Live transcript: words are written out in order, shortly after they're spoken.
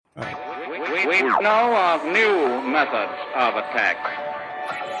We know of new methods of attack.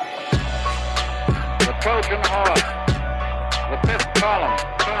 The Trojan horse, the fifth column.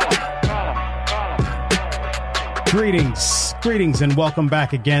 Greetings, and welcome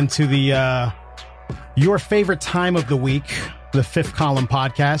back again to the your favorite time of the week, the Fifth Column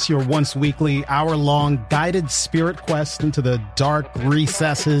podcast, your once weekly, hour-long guided spirit quest into the dark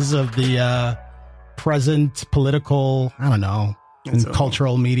recesses of the present political, I don't know, and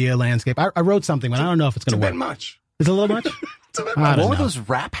cultural media landscape. I wrote something, but I don't know if it's going to work. It's a bit much. Is it a little much? What were those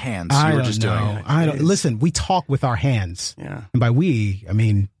rap hands you were just doing? Listen, we talk with our hands. Yeah. And by we, I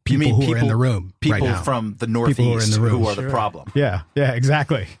mean people who are in the room people right now. From the Northeast who are the problem. Yeah,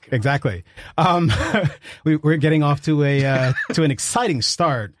 exactly. We're getting off to an exciting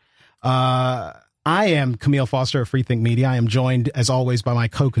start. I am Camille Foster of Free Think Media. I am joined, as always, by my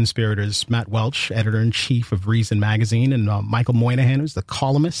co-conspirators, Matt Welch, editor-in-chief of Reason Magazine, and Michael Moynihan, who's the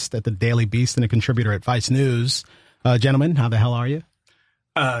columnist at the Daily Beast and a contributor at Vice News. Gentlemen, how the hell are you?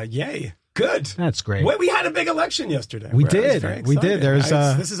 Yay. Good. That's great. We had a big election yesterday. We did.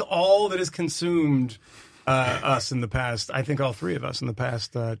 This is all that has consumed us in the past, I think all three of us in the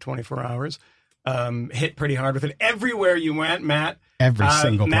past 24 hours. Hit pretty hard with it. Everywhere you went, Matt. Every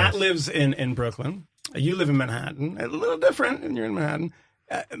single place. Matt lives in Brooklyn. You live in Manhattan. A little different, and you're in Manhattan.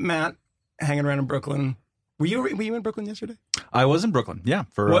 Matt, hanging around in Brooklyn. Were you in Brooklyn yesterday? I was in Brooklyn, yeah,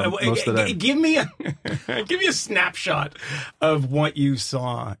 for most of the day. Give me a snapshot of what you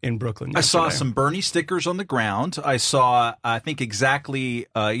saw in Brooklyn yesterday. I saw some Bernie stickers on the ground. I saw, I think exactly,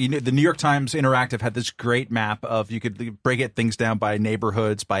 the New York Times Interactive had this great map of, you could break things down by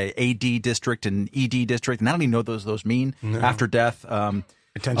neighborhoods, by AD district and ED district, and I don't even know what those mean. No. After death,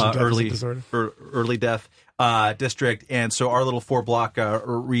 attention deficit disorder, early death district, and so our little 4-block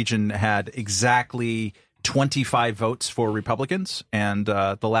region had exactly 25 votes for Republicans, and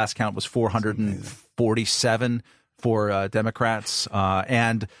the last count was 447 for Democrats.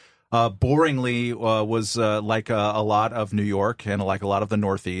 And boringly was like a lot of New York and like a lot of the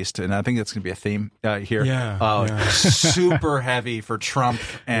Northeast, and I think that's going to be a theme here. Super heavy for Trump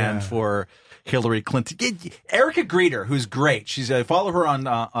and for Hillary Clinton. Erica Greeter, who's great. She's follow her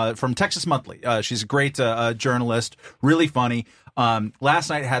on from Texas Monthly. She's a great journalist, really funny. Last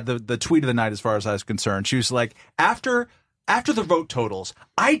night had the tweet of the night as far as I was concerned. She was like, after the vote totals,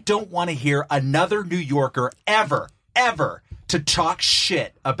 I don't want to hear another New Yorker ever to talk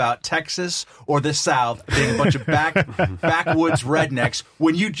shit about Texas or the South being a bunch of backwoods rednecks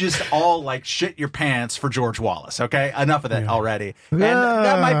when you just all like shit your pants for George Wallace. Okay, enough of that already. And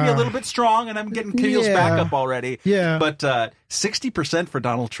that might be a little bit strong, and I'm getting Camille's back up already. Yeah, but 60% for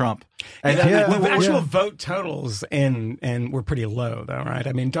Donald Trump. And the actual vote totals and were pretty low, though, right?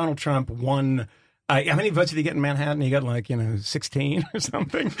 I mean, Donald Trump won. How many votes did he get in Manhattan? He got 16 or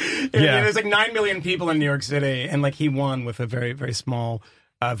something. There's like 9 million people in New York City, and he won with a very, very small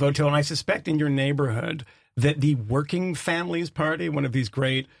vote total. And I suspect in your neighborhood that the Working Families Party, one of these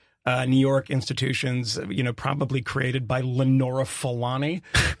great New York institutions, probably created by Lenora Fulani.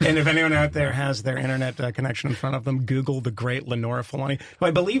 And if anyone out there has their internet connection in front of them, Google the great Lenora Fulani, who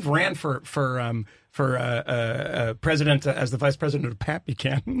I believe ran for president as the vice president of Pat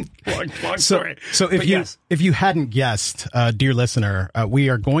Buchanan. long story. So if you hadn't guessed, dear listener, we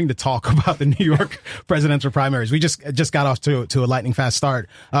are going to talk about the New York presidential primaries. We just got off to a lightning fast start.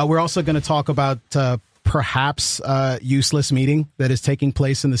 We're also going to talk about perhaps useless meeting that is taking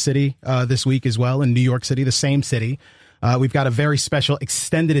place in the city this week as well, in New York City, the same city. We've got a very special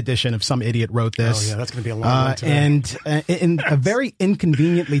extended edition of Some Idiot Wrote This. Oh, yeah, that's going to be a long one today. And in a very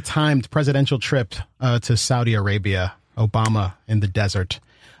inconveniently timed presidential trip to Saudi Arabia, Obama in the desert.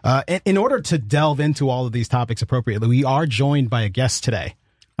 In order to delve into all of these topics appropriately, we are joined by a guest today,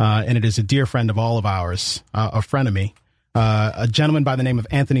 and it is a dear friend of all of ours, a frenemy. A gentleman by the name of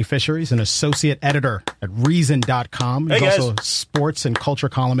Anthony Fisher. He's an associate editor at Reason.com. He's also a sports and culture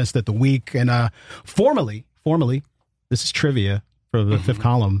columnist at The Week. And formerly, this is trivia for the Fifth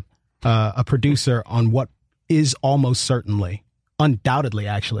Column, a producer on what is almost certainly, undoubtedly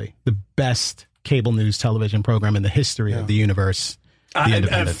actually, the best cable news television program in the history of the universe.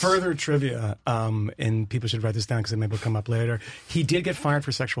 Further trivia, and people should write this down because it may come up later. He did get fired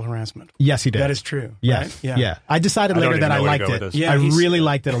for sexual harassment. Yes, he did. That is true. Yes. Right? Yeah. I decided later that I liked it. Yeah, I really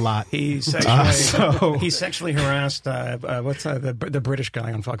liked it a lot. He sexually harassed the British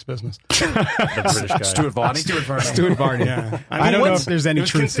guy on Fox Business. The British guy. Stuart Varney. Yeah. I don't know if there's any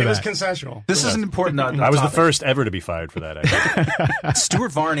truth to that. It was consensual. This is an important I was the first ever to be fired for that, I think.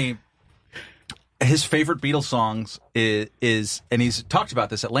 Stuart Varney, his favorite Beatles songs is, and he's talked about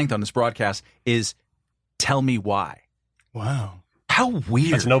this at length on this broadcast, is "Tell Me Why." Wow. How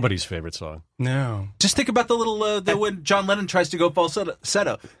weird. That's nobody's favorite song. No. Just think about the little, when John Lennon tries to go falsetto.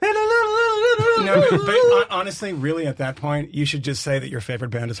 No, but honestly, really, at that point, you should just say that your favorite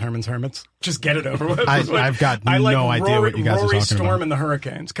band is Herman's Hermits. Just get it over with. I've got no idea what you guys are Rory talking Storm about. and the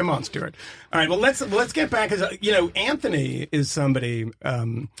Hurricanes. Come on, Stuart. All right, well, let's get back, because Anthony is somebody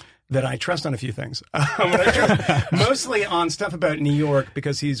that I trust on a few things. Mostly on stuff about New York,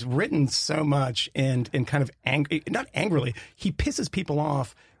 because he's written so much and kind of not angrily, he pisses people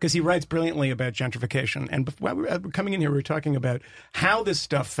off because he writes brilliantly about gentrification. And while we were coming in here, we were talking about how this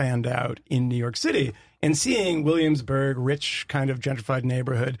stuff fanned out in New York City, and seeing Williamsburg, rich kind of gentrified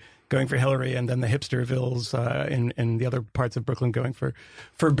neighborhood, going for Hillary, and then the hipstervilles in the other parts of Brooklyn going for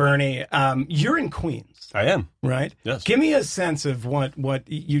Bernie. You're in Queens. I am. Right? Yes. Give me a sense of what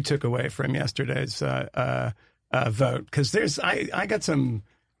you took away from yesterday's vote, because there's some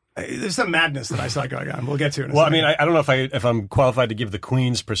madness that I saw going on. We'll get to it. Well, I mean, I don't know if I'm qualified to give the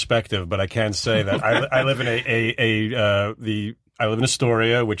Queen's perspective, but I can say that I live in I live in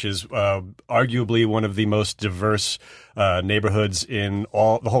Astoria, which is arguably one of the most diverse neighborhoods in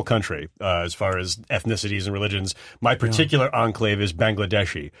the whole country as far as ethnicities and religions. My particular enclave is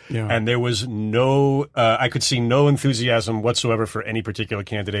Bangladeshi, and there was I could see no enthusiasm whatsoever for any particular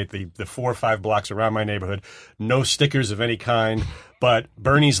candidate. The 4 or 5 blocks around my neighborhood, no stickers of any kind. But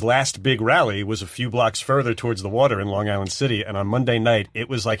Bernie's last big rally was a few blocks further towards the water in Long Island City, and on Monday night it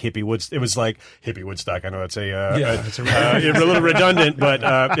was like hippie Woodstock. I know that's it's a little redundant,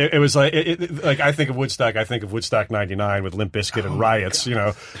 but it was like like I think of Woodstock. I think of Woodstock '99 with Limp Bizkit and riots.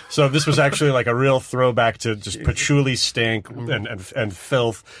 So this was actually like a real throwback to just patchouli stank and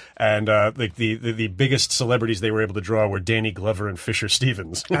filth, and like the biggest celebrities they were able to draw were Danny Glover and Fisher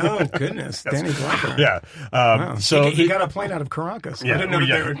Stevens. Oh goodness, Danny Glover. Yeah. Wow. So he got a plane out of Caracas. Yeah, I didn't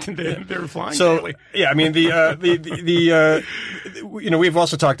know they were flying. So daily. yeah, I mean we've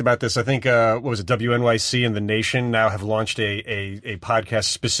also talked about this. I think what was it? WNYC and The Nation now have launched a podcast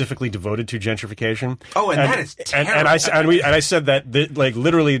specifically devoted to gentrification. Oh, and that is terrible. And I said that like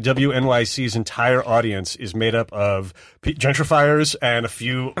literally WNYC's entire audience is made up of gentrifiers and a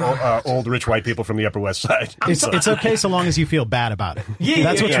few old rich white people from the Upper West Side. It's okay so long as you feel bad about it.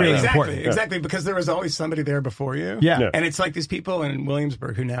 That's what's really important. Exactly, because there was always somebody there before you. Yeah. And it's like these people in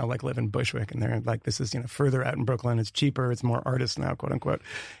Williamsburg who now like live in Bushwick, and they're like, this is further out in Brooklyn. It's cheaper. It's more artists now, quote unquote.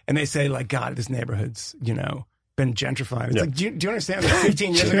 And they say like, God, this neighborhood's been gentrified. It's like, do you understand that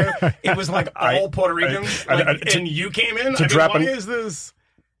 15 years ago it was like all Puerto Ricans, and you came in? Why is this?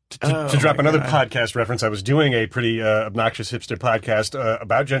 To drop another podcast reference, I was doing a pretty obnoxious hipster podcast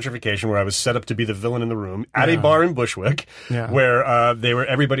about gentrification, where I was set up to be the villain in the room at a bar in Bushwick, where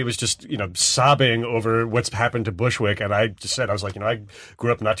everybody was just sobbing over what's happened to Bushwick, and I just said, I was like, I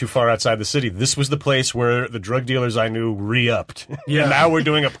grew up not too far outside the city. This was the place where the drug dealers I knew re-upped. Yeah. And now we're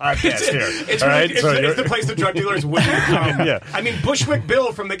doing a podcast here. It's the place the drug dealers wouldn't come. Yeah. I mean, Bushwick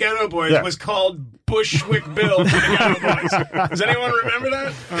Bill from the Ghetto Boys was called Bushwick Bill from the Ghetto Boys. Does anyone remember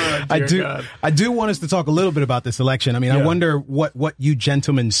that? I do want us to talk a little bit about this election. I mean, I wonder what you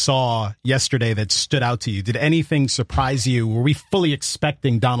gentlemen saw yesterday that stood out to you. Did anything surprise you? Were we fully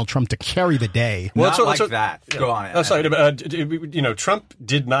expecting Donald Trump to carry the day? Not like that. Go on. Oh, sorry. Trump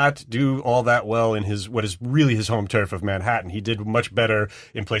did not do all that well in what is really his home turf of Manhattan. He did much better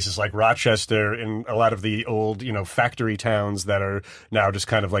in places like Rochester, in a lot of the old, factory towns that are now just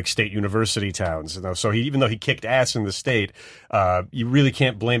kind of like state university towns. So even though he kicked ass in the state, you really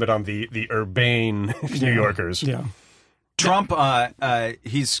can't blame it on the urbane New Yorkers. Yeah. Trump,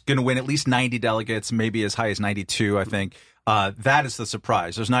 he's going to win at least 90 delegates, maybe as high as 92, I think. That is the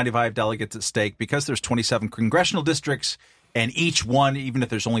surprise. There's 95 delegates at stake because there's 27 congressional districts, and each one, even if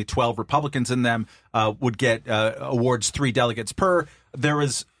there's only 12 Republicans in them, would get awards 3 delegates per. There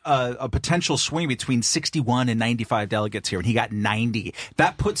is a potential swing between 61 and 95 delegates here, and he got 90.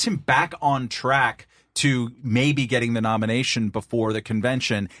 That puts him back on track to maybe getting the nomination before the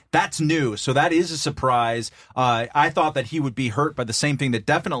convention. That's new, so that is a surprise. I thought that he would be hurt by the same thing that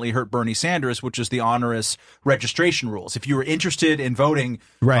definitely hurt Bernie Sanders, which is the onerous registration rules. If you were interested in voting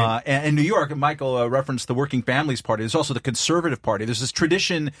in New York, and Michael referenced the Working Families Party, there's also the Conservative Party. There's this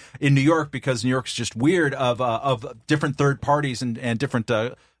tradition in New York, because New York's just weird, of different third parties and different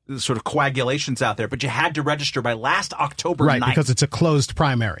sort of coagulations out there, but you had to register by last October 9th. Because it's a closed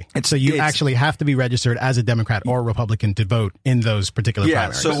primary. So you actually have to be registered as a Democrat or Republican to vote in those particular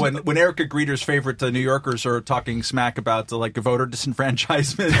primaries. So when Erica Greeter's favorite New Yorkers are talking smack about like voter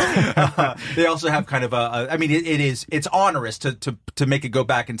disenfranchisement, they also have kind of it's onerous to make it go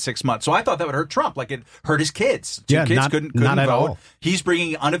back in 6 months. So I thought that would hurt Trump, like it hurt his kids. Two kids couldn't not vote. At all. He's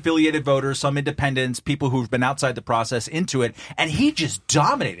bringing unaffiliated voters, some independents, people who've been outside the process into it, and he just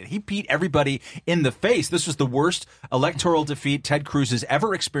dominated. He beat everybody in the face. This was the worst electoral defeat Ted Cruz has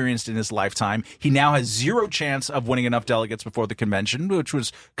ever experienced in his lifetime. He now has zero chance of winning enough delegates before the convention, which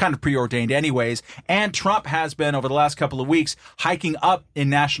was kind of preordained anyways. And Trump has been, over the last couple of weeks, hiking up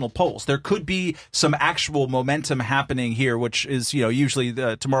in national polls. There could be some actual momentum happening here, which is, usually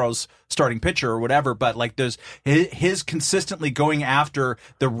tomorrow's starting pitcher or whatever, but like there's his consistently going after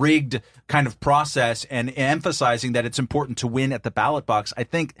the rigged kind of process and emphasizing that it's important to win at the ballot box, I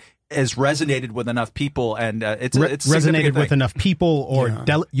think has resonated with enough people, and it's resonated with enough people, or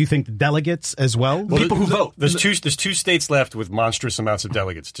you think delegates as well? People who vote. There's two states left with monstrous amounts of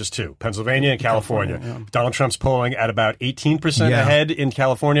delegates, just two: Pennsylvania and California. Donald Trump's polling at about 18% ahead in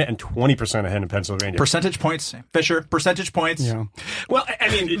California and 20% ahead in Pennsylvania. Percentage points, Fisher. Percentage points. Yeah. Well, I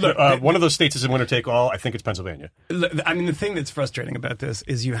mean, look, one of those states is a winner take all. I think it's Pennsylvania. I mean, the thing that's frustrating about this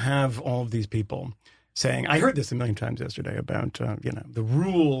is you have all of these people saying, I heard this a million times yesterday about, the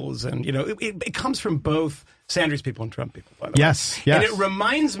rules, and, it comes from both Sanders people and Trump people, by the way. Yes. And it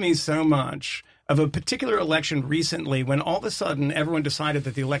reminds me so much of a particular election recently when all of a sudden everyone decided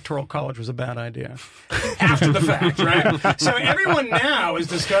that the Electoral College was a bad idea after the fact, right? So everyone now has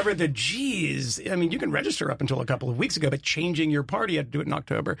discovered that, geez, I mean, you can register up until a couple of weeks ago, but changing your party, you had to do it in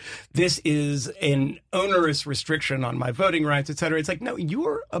October. This is an onerous restriction on my voting rights, et cetera. It's like, no,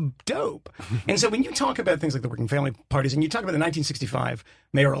 you're a dope. And so when you talk about things like the working family parties, and you talk about the 1965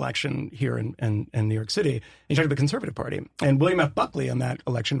 mayor election here in New York City, and you talk about the Conservative Party, and William F. Buckley on that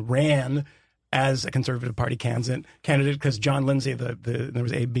election ran as a Conservative Party candidate because John Lindsay, there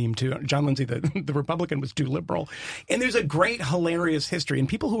was Abe Beam too. John Lindsay, the Republican, was too liberal. And there's a great, hilarious history. And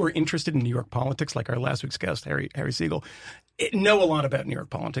people who are interested in New York politics, like our last week's guest, Harry Siegel, know a lot about New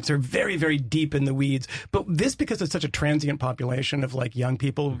York politics. They're very, very deep in the weeds. But this, because it's such a transient population of like young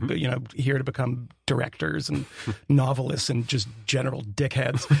people, here to become directors and novelists and just general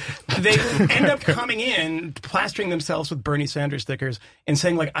dickheads, they end up coming in, plastering themselves with Bernie Sanders stickers and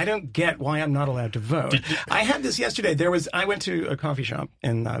saying like, I don't get why I'm not allowed to vote. I had this yesterday. I went to a coffee shop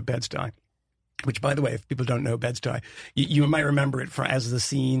in Bed-Stuy, which, by the way, if people don't know Bed-Stuy, you might remember it as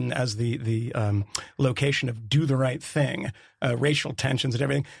the location of Do the Right Thing, racial tensions and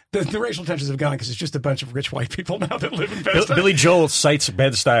everything. The racial tensions have gone because it's just a bunch of rich white people now that live in Bed-Stuy. Billy Joel cites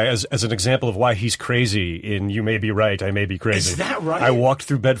Bed-Stuy as an example of why he's crazy in You May Be Right, I May Be Crazy. Is that right? I walked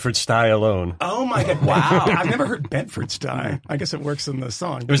through Bedford-Stuy alone. Oh, my God. Wow. I've never heard Bedford-Stuy. I guess it works in the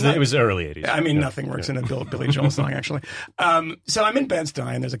song. It was the early 80s. I mean, nothing works in a Billy Joel song, actually. So I'm in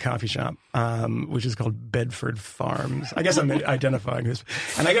Bed-Stuy, and there's a coffee shop, which is called Bedford Farms. I guess I'm identifying this.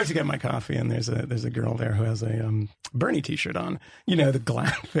 And I go to get my coffee, and there's a girl there who has a Bernie T-shirt on.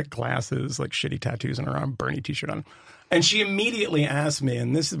 The thick glasses, like shitty tattoos on her arm, Bernie T-shirt on. And she immediately asked me,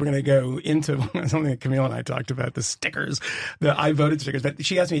 and we're going to go into something that Camille and I talked about, the stickers, the I voted stickers. But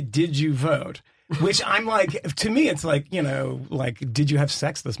she asked me, did you vote? Which I'm like, to me, it's like, did you have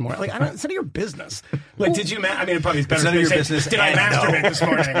sex this morning? Like, it's none of your business. Like, did you, it probably is better none of your say, business. Did I masturbate this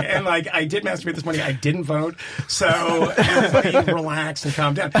morning? And like, I did masturbate this morning. I didn't vote. So everybody relax and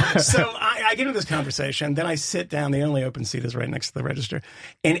calm down. So I get into this conversation. Then I sit down. The only open seat is right next to the register.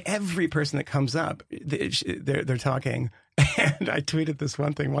 And every person that comes up, they're talking. And I tweeted this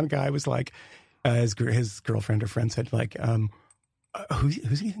one thing. One guy was like, his girlfriend or friend said like, who do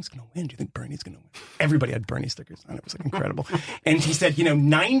you think's going to win? Do you think Bernie's going to win? Everybody had Bernie stickers on. It was like incredible. And he said,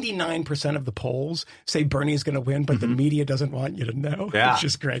 99% of the polls say Bernie's going to win, but the media doesn't want you to know. Yeah. It's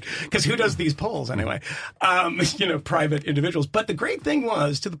just great. Because who does these polls anyway? Private individuals. But the great thing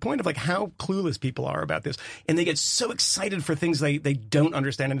was, to the point of like how clueless people are about this, and they get so excited for things they don't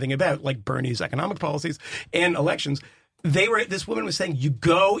understand anything about, like Bernie's economic policies and elections. This woman was saying, you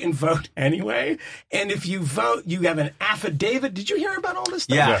go and vote anyway. And if you vote, you have an affidavit. Did you hear about all this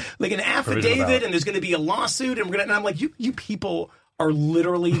stuff? Yeah. Like an affidavit, and there's going to be a lawsuit. And I'm like, you people are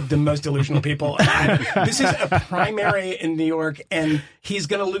literally the most delusional people. This is a primary in New York, and he's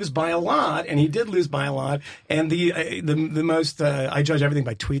going to lose by a lot, and he did lose by a lot. And the most I judge everything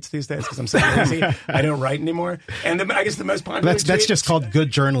by tweets these days because I'm so lazy. I don't write anymore. And I guess the most popular that's just called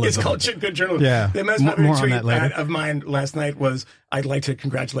good journalism. It's called good journalism. Yeah. The most popular More on tweet that later. of mine last night was, I'd like to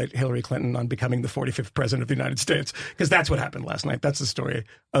congratulate Hillary Clinton on becoming the 45th president of the United States, because that's what happened last night. That's the story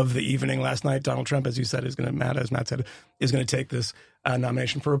of the evening last night. Donald Trump, as you said, is going to, as Matt said, is going to take this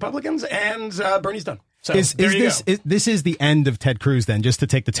nomination for Republicans, and Bernie's done. So this is the end of Ted Cruz, then, just to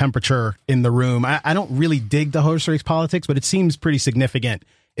take the temperature in the room. I don't really dig the horse race politics, but it seems pretty significant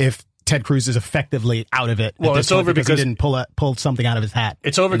if Ted Cruz is effectively out of it. Well, it's over because he didn't pull something out of his hat.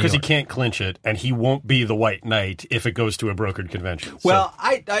 It's over because he can't clinch it, and he won't be the white knight if it goes to a brokered convention. Well,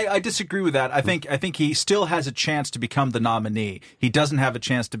 I disagree with that. I think he still has a chance to become the nominee. He doesn't have a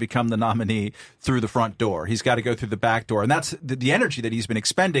chance to become the nominee through the front door. He's got to go through the back door, and that's the energy that he's been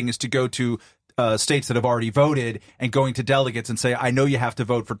expending is to go to states that have already voted and going to delegates and say, I know you have to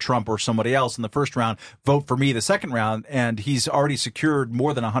vote for Trump or somebody else in the first round, vote for me the second round. And he's already secured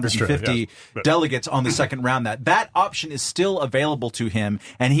more than 150 delegates on the second round. That option is still available to him.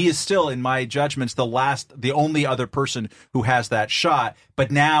 And he is still, in my judgments, the only other person who has that shot. But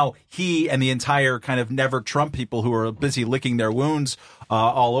now he and the entire kind of never Trump people who are busy licking their wounds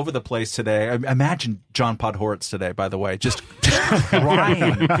all over the place today. Imagine John Podhoretz today, by the way, just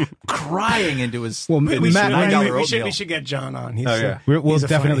crying into his $9 we should get John on. He's, we'll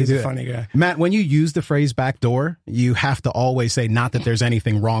definitely do a funny guy. Matt, when you use the phrase backdoor, you have to always say not that there's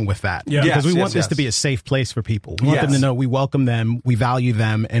anything wrong with that. Yeah. Because we want this to be a safe place for people. We want them to know we welcome them, we value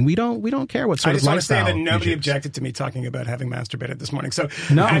them, and we don't care what sort of lifestyle. I just want to say that nobody objected to me talking about having masturbated this morning. So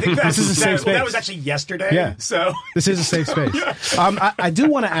no, I think this is a safe space. That was actually yesterday. Yeah. So this is a safe space. I do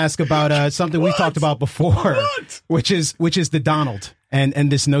want to ask about something we talked about before, which is the Donald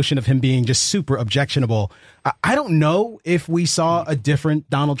and this notion of him being just super objectionable. I don't know if we saw a different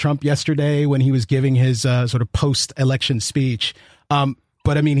Donald Trump yesterday when he was giving his sort of post-election speech.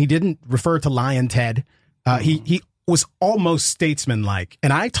 But I mean, he didn't refer to Lion Ted. He was almost statesman-like.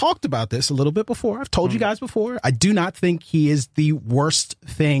 And I talked about this a little bit before. I've told you guys before. I do not think he is the worst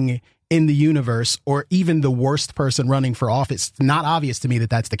thing in the universe or even the worst person running for office. It's not obvious to me that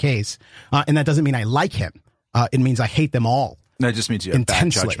that's the case. And that doesn't mean I like him. It means I hate them all. No, it just means you have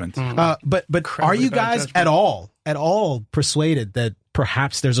intensely. bad judgment. But are you guys at all persuaded that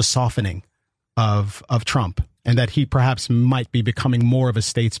perhaps there's a softening of Trump and that he perhaps might be becoming more of a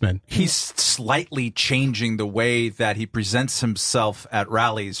statesman? He's slightly changing the way that he presents himself at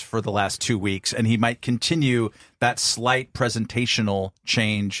rallies for the last 2 weeks, and he might continue that slight presentational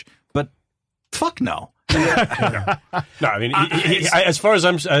change. But fuck no. No, I mean, as far as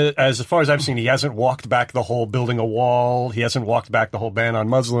I've seen, he hasn't walked back the whole building a wall. He hasn't walked back the whole ban on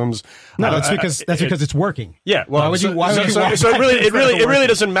Muslims. No, that's because it's working. Yeah, well, so it really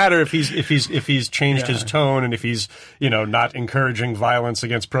doesn't matter if he's changed his tone and if he's not encouraging violence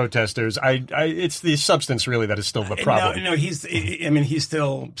against protesters. It's the substance really that is still the problem. No, he's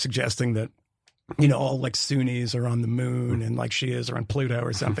still suggesting that all like Sunnis are on the moon and like Shias are on Pluto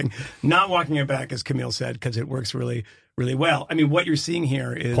or something. Not walking it back, as Camille said, because it works really, really well. I mean, what you're seeing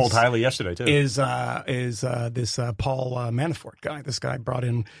here is polled highly yesterday too. Is this Paul Manafort guy? This guy brought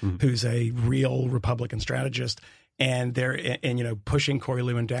in who's a real Republican strategist. And they're pushing Corey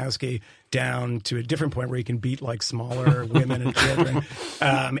Lewandowski down to a different point where he can beat like smaller women and children.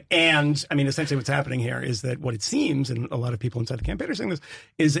 And I mean, essentially, what's happening here is that what it seems, and a lot of people inside the campaign are saying this,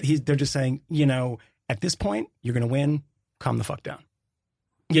 is that they're just saying, at this point, you're going to win. Calm the fuck down.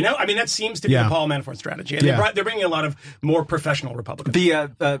 I mean, that seems to be the Paul Manafort strategy. And they're bringing a lot of more professional Republicans.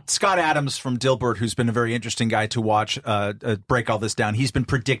 The Scott Adams from Dilbert, who's been a very interesting guy to watch break all this down, he's been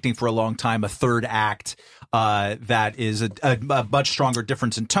predicting for a long time a third act that is a much stronger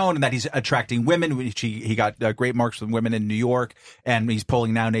difference in tone, and that he's attracting women, which he got great marks from women in New York, and he's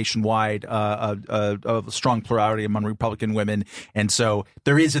polling now nationwide a strong plurality among Republican women. And so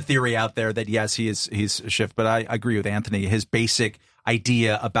there is a theory out there that, yes, he's a shift. But I agree with Anthony. His basic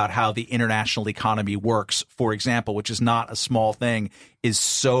idea about how the international economy works, for example, which is not a small thing, is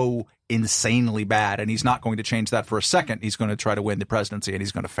so insanely bad. And he's not going to change that for a second. He's going to try to win the presidency, and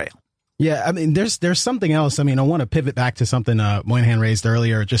he's going to fail. Yeah, I mean, there's something else. I mean, I want to pivot back to something Moynihan raised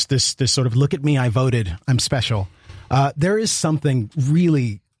earlier, just this sort of look at me, I voted, I'm special. There is something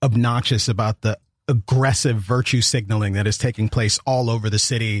really obnoxious about the aggressive virtue signaling that is taking place all over the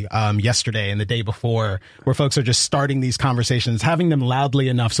city yesterday and the day before, where folks are just starting these conversations, having them loudly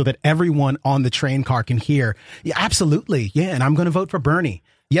enough so that everyone on the train car can hear. Yeah, absolutely. Yeah, and I'm going to vote for Bernie.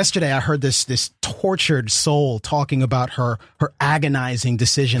 Yesterday, I heard this tortured soul talking about her agonizing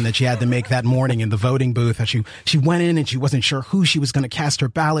decision that she had to make that morning in the voting booth. That she went in and she wasn't sure who she was going to cast her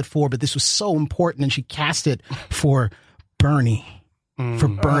ballot for, but this was so important, and she cast it for Bernie. for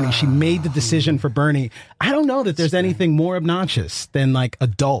Bernie. She made the decision for Bernie. I don't know that there's anything more obnoxious than like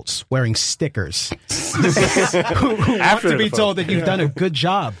adults wearing stickers who want to be told that you've done a good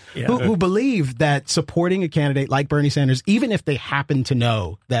job, who believe that supporting a candidate like Bernie Sanders, even if they happen to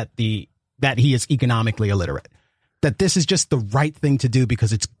know that he is economically illiterate, that this is just the right thing to do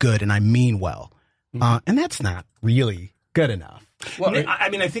because it's good and I mean well. And that's not really good enough. Well, I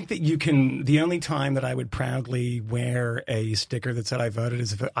mean, I think that you can. The only time that I would proudly wear a sticker that said I voted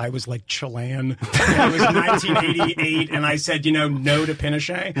is if I was like Chilean. It was 1988, and I said, no to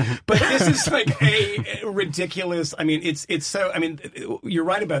Pinochet. But this is like a ridiculous. I mean, it's so. I mean, you're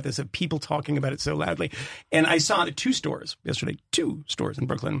right about this. Of people talking about it so loudly, and I saw it at 2 stores yesterday. 2 stores in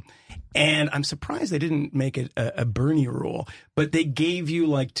Brooklyn, and I'm surprised they didn't make it a Bernie rule. But they gave you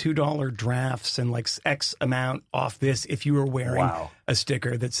like $2 drafts and like X amount off this if you were wearing a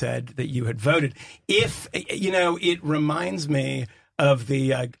sticker that said that you had voted. If, it reminds me of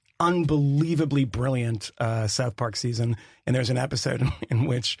the unbelievably brilliant South Park season. And there's an episode in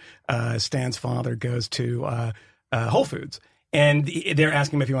which Stan's father goes to Whole Foods. And they're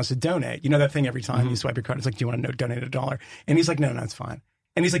asking him if he wants to donate. You know that thing every time you swipe your card, it's like, do you want to donate $1? And he's like, no, it's fine.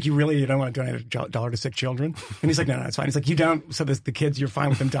 And he's like, you don't want to donate $1 to sick children? And he's like, no, it's fine. He's like, you don't. So the kids, you're fine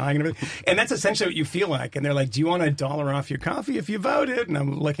with them dying and everything. And that's essentially what you feel like. And they're like, do you want $1 off your coffee if you voted? And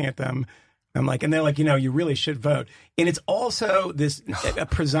I'm looking at them. I'm like, and they're like, you really should vote. And it's also this a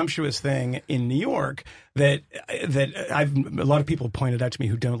presumptuous thing in New York that a lot of people pointed out to me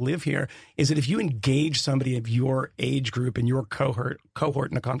who don't live here, is that if you engage somebody of your age group and your cohort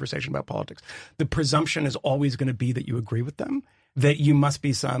in a conversation about politics, the presumption is always going to be that you agree with them. That you must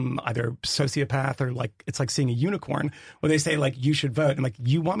be some either sociopath or like it's like seeing a unicorn where they say like you should vote and like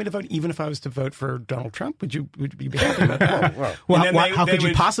you want me to vote even if I was to vote for Donald Trump, would you be happy about that? How could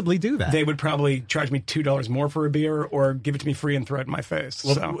you possibly do that? They would probably charge me $2 more for a beer or give it to me free and throw it in my face.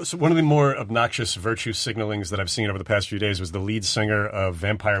 Well, so one of the more obnoxious virtue signalings that I've seen over the past few days was the lead singer of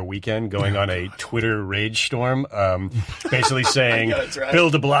Vampire Weekend going on a Twitter rage storm, basically saying, right. Bill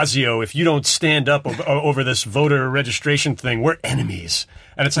de Blasio, if you don't stand up over this voter registration thing, we're enemies.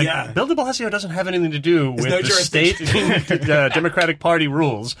 And it's like, Bill de Blasio doesn't have anything to do with the state Democratic Party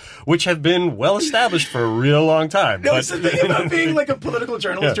rules, which have been well established for a real long time. No, it's the thing about being like a political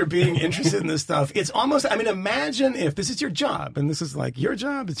journalist or being interested in this stuff. It's almost, I mean, imagine if this is your job, and this is like your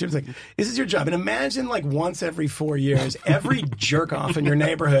job, this is your job. And imagine like once every 4 years, every jerk off in your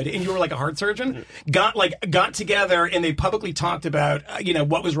neighborhood, and you were like a heart surgeon, got together and they publicly talked about,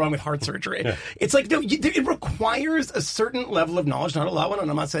 what was wrong with heart surgery. Yeah. It's like, no, it requires a certain level of knowledge, not a lot of one.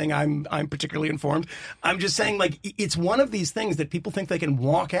 I'm not saying I'm particularly informed. I'm just saying, like, it's one of these things that people think they can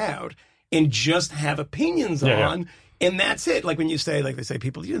walk out and just have opinions on, and that's it. Like when you say, like they say,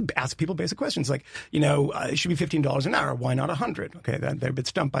 you ask people basic questions, like, it should be $15 an hour. Why not $100? Okay, they're a bit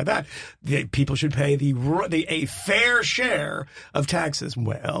stumped by that. People should pay a fair share of taxes.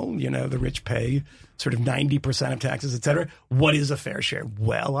 Well, the rich pay sort of 90% of taxes, et cetera. What is a fair share?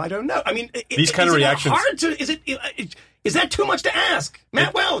 Well, I don't know. I mean, these kind of reactions. Is that too much to ask?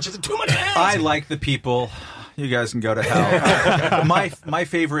 Matt Welch, is it too much to ask? I like the people. You guys can go to hell. My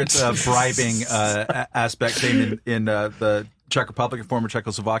favorite bribing aspect came in the Czech Republic and former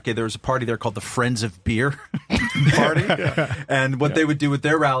Czechoslovakia. There was a party there called the Friends of Beer party. And what they would do with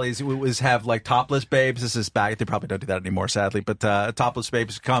their rallies was have like topless babes. This is back. They probably don't do that anymore, sadly. But topless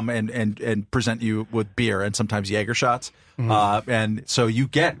babes come and present you with beer and sometimes Jaeger shots. And so you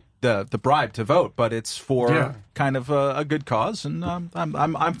get the bribe to vote, but it's for kind of a good cause, and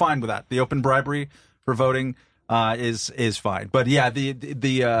I'm fine with that. The open bribery for voting is fine. But yeah, the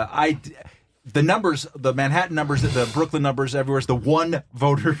numbers, the Manhattan numbers, the Brooklyn numbers, everywhere's the one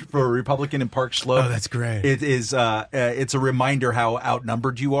voter for a Republican in Park Slope. Oh, that's great. It is. It's a reminder how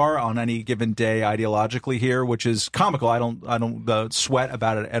outnumbered you are on any given day ideologically here, which is comical. I don't sweat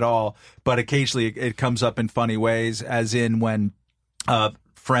about it at all. But occasionally it comes up in funny ways, as in when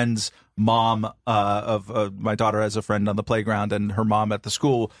friend's mom of my daughter has a friend on the playground and her mom at the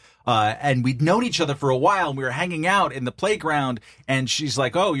school. And we'd known each other for a while, and we were hanging out in the playground, and she's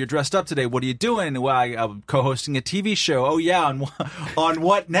like, "Oh, you're dressed up today. What are you doing?" Well, I'm co-hosting a TV show. "Oh, yeah, on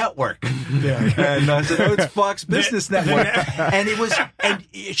what network?" And I said, "Oh, it's Fox Business Network." And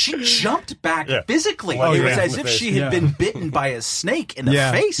she jumped back physically. It was as if she had been bitten by a snake in the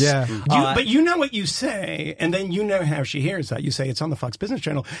face. Yeah. But you know what you say, and then you know how she hears that. You say it's on the Fox Business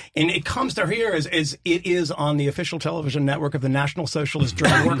Channel, and it comes to her ear as it is on the official television network of the National Socialist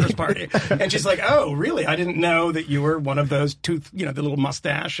German Workers Party. And she's like, "Oh, really? I didn't know that you were one of those the little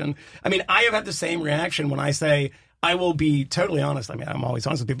mustache." And I mean, I have had the same reaction when I say I will be totally honest. I mean, I'm always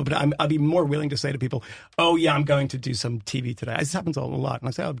honest with people, but I'll be more willing to say to people, "Oh yeah, I'm going to do some TV today." This happens a lot, and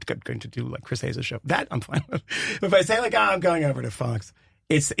I say, "I'm going to do like Chris Hayes' show." That I'm fine with. If I say like, "I'm going over to Fox,"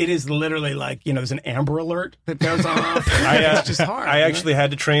 it is literally like, there's an Amber Alert that goes off. It's just hard. I actually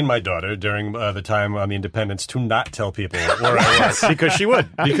had to train my daughter during the time on the Independence to not tell people where I was because she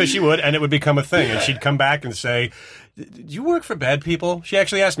would, and it would become a thing, and she'd come back and say, "Do you work for bad people?" She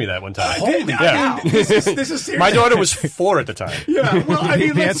actually asked me that one time. This is serious. My daughter was 4 at the time. Yeah, well, I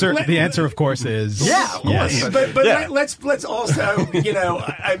mean, the answer, of course, is of course. yes. But let's also,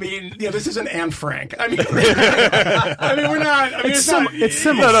 I mean, this isn't Anne Frank. I mean, we're not. I mean, it's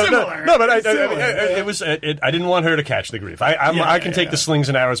similar. No, but it was. I didn't want her to catch the grief. I can take the slings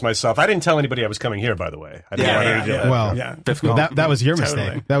and arrows myself. I didn't tell anybody I was coming here, by the way. I didn't want her to do it. Well, that was your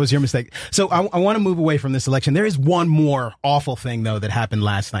mistake. That was your mistake. So I want to move away from this election. There is one more awful thing, though, that happened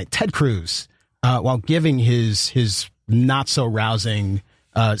last night. Ted Cruz, while giving his not so rousing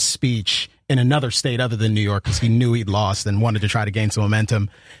speech in another state other than New York, because he knew he'd lost and wanted to try to gain some momentum,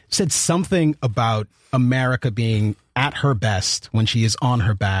 said something about America being at her best when she is on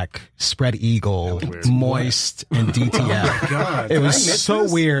her back, spread eagle, moist, and DTF. God, it was so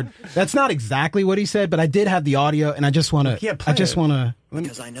weird. That's not exactly what he said, but I did have the audio, and I just want to.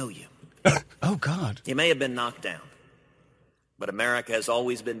 Because I know you. Oh God! You may have been knocked down, but America has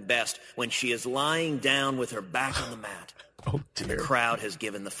always been best when she is lying down with her back on the mat. Oh dear! And the crowd has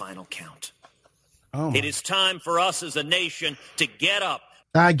given the final count. Oh. It is time for us as a nation to get up.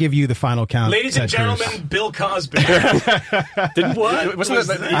 I give you the final count. Ladies and gentlemen, Cruz. Bill Cosby. What? Wasn't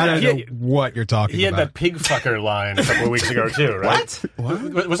that? I don't know what you're talking about. He had that pig fucker line a couple of weeks ago, too, right?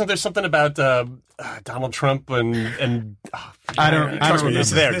 What? Wasn't there something about Donald Trump and I don't remember.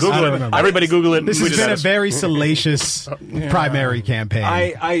 It's there. Google it. Everybody Google it. This has been a very salacious primary campaign.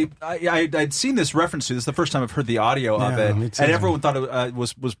 I'd seen this reference to this. The first time I've heard the audio of it, and everyone thought it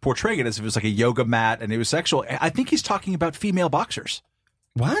was portraying it as if it was like a yoga mat and it was sexual. I think he's talking about female boxers.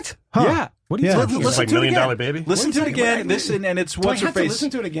 What? Huh. Yeah. What are you talking about? Listen like to $1 it Million again. Baby? Listen to it again. Listen, and it's Do I what's her have to face. listen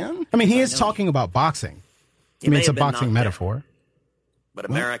to it again? I mean, he is talking about boxing. I mean, it's a boxing metaphor. But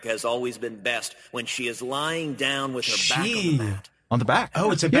America has always been best when she is lying down with her back on the mat. On the back.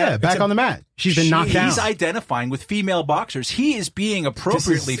 Oh, it's a back on the mat. She's been knocked down. He's identifying with female boxers. He is being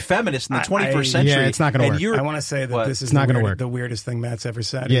appropriately feminist in the 21st century. Yeah, it's not going to work. I want to say that this is not going to work. The weirdest thing Matt's ever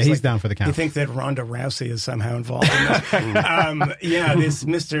said. Yeah, It's he's down for the count. You think that Ronda Rousey is somehow involved in this? This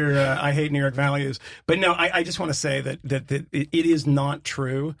Mr. I hate New York values. But no, I just want to say that it is not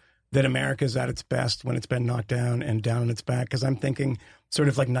true that America is at its best when it's been knocked down and down on its back. Because I'm thinking sort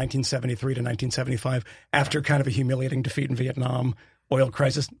of like 1973 to 1975, after kind of a humiliating defeat in Vietnam. Oil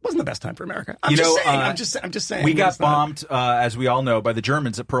crisis wasn't the best time for America. I'm just saying. We got bombed, as we all know, by the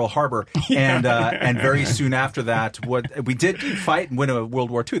Germans at Pearl Harbor, and very soon after that, we did fight and win a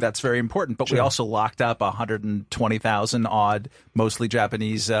World War II. That's very important. But we also locked up 120,000 odd, mostly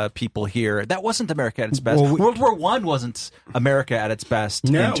Japanese people here. That wasn't America at its best. World War I wasn't America at its best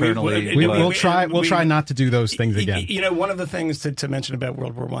internally. We'll try not to do those things again. One of the things to mention about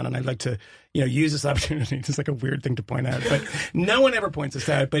World War I, and I'd like to use this opportunity. It's like a weird thing to point out, but no one ever points this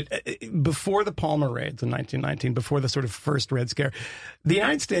out. But before the Palmer raids in 1919, before the sort of first Red Scare, the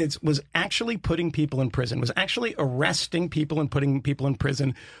United States was actually putting people in prison, was actually arresting people and putting people in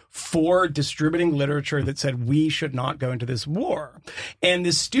prison for distributing literature that said we should not go into this war. And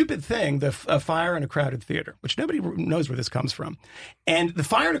this stupid thing, the fire in a crowded theater, which nobody knows where this comes from. And the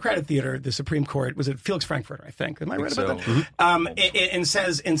fire in a crowded theater, the Supreme Court, was at Felix Frankfurter, I think. Am I right about that? Mm-hmm. And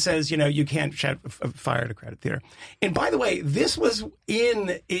says, you can't shout fire at a crowded theater. And by the way, this was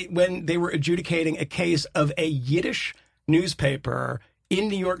when they were adjudicating a case of a Yiddish newspaper in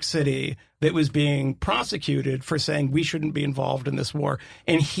New York City that was being prosecuted for saying we shouldn't be involved in this war.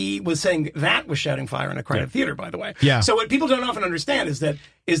 And he was saying that was shouting fire in a crowded theater, by the way. Yeah. So what people don't often understand is that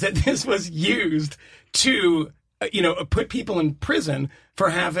this was used to put people in prison for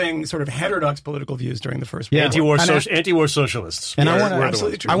having sort of heterodox political views during the First World War. Anti-war socialists. And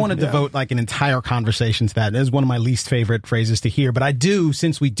I want to devote like an entire conversation to that. It is one of my least favorite phrases to hear. But I do,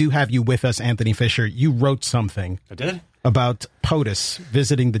 since we do have you with us, Anthony Fisher, you wrote something. I did? About POTUS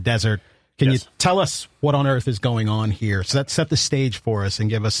visiting the desert. Can you tell us what on earth is going on here? So that set the stage for us and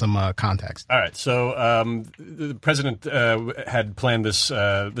give us some context. All right. So the president had planned this.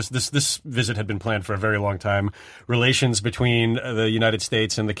 This visit had been planned for a very long time. Relations between the United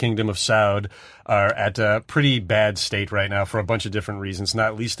States and the Kingdom of Saud are at a pretty bad state right now for a bunch of different reasons,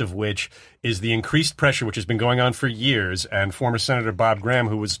 not least of which is the increased pressure, which has been going on for years. And former Senator Bob Graham,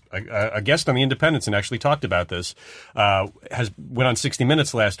 who was a guest on The Independents and actually talked about this, went on 60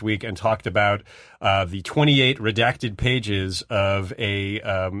 Minutes last week and talked about the 28 redacted pages of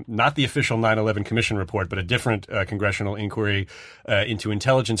not the official 9/11 Commission report, but a different congressional inquiry into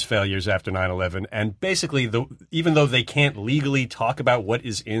intelligence failures after 9/11. And basically, even though they can't legally talk about what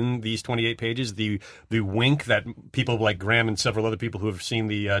is in these 28 pages, the wink that people like Graham and several other people who have seen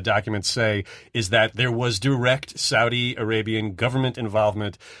the documents say is that there was direct Saudi Arabian government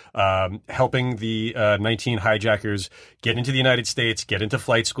involvement helping the 19 hijackers get into the United States, get into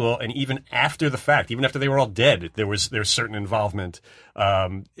flight school, and even after the fact, even after they were all dead, there's certain involvement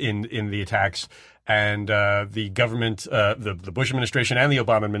in the attacks. And the government, the Bush administration and the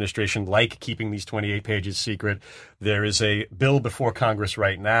Obama administration like keeping these 28 pages secret. There is a bill before Congress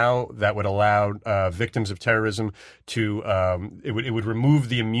right now that would allow victims of terrorism to it would remove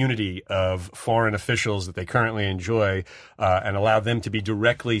the immunity of foreign officials that they currently enjoy and allow them to be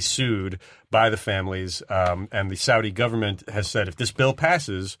directly sued by the families. And the Saudi government has said if this bill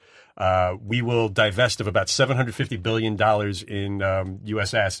passes, we will divest of about $750 billion in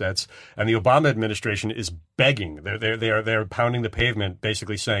U.S. assets. And the Obama administration is begging. They're pounding the pavement,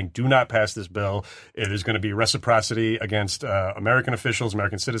 basically saying, do not pass this bill. It is going to be reciprocity against American officials,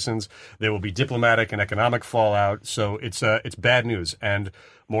 American citizens. There will be diplomatic and economic fallout. So it's bad news. And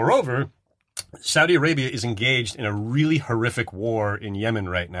moreover, Saudi Arabia is engaged in a really horrific war in Yemen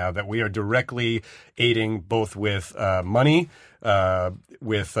right now that we are directly aiding both with money,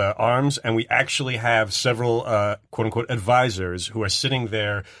 with arms, and we actually have several quote-unquote advisors who are sitting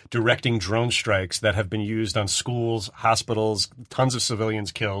there directing drone strikes that have been used on schools, hospitals, tons of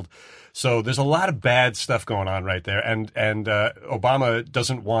civilians killed. So there's a lot of bad stuff going on right there, and Obama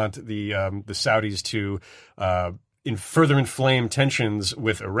doesn't want the Saudis to further inflame tensions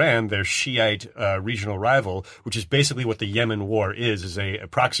with Iran, their Shiite regional rival, which is basically what the Yemen war is a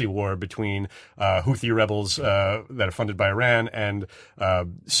proxy war between Houthi rebels that are funded by Iran and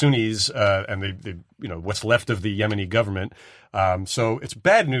Sunnis and what's left of the Yemeni government. So it's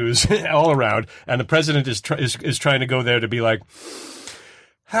bad news all around, and the president is trying to go there to be like,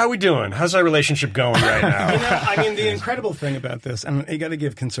 how are we doing? How's our relationship going right now? The incredible thing about this, and you got to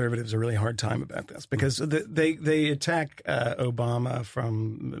give conservatives a really hard time about this, because they attack Obama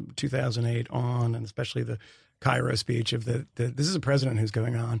from 2008 on, and especially the Cairo speech of this is a president who's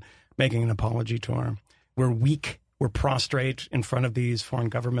going on making an apology tour. We're weak. We're prostrate in front of these foreign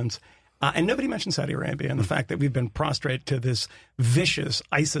governments. And nobody mentioned Saudi Arabia and the fact that we've been prostrate to this vicious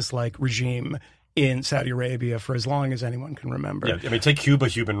ISIS-like regime in Saudi Arabia for as long as anyone can remember. Yeah, take Cuba,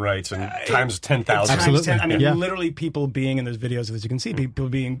 human rights, and times 10,000. Absolutely. Literally people being in those videos, as you can see, people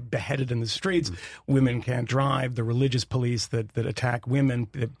being beheaded in the streets. Women can't drive. The religious police that attack women,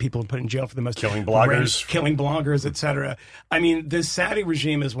 that people put in jail for the most... Killing bloggers, etc. The Saudi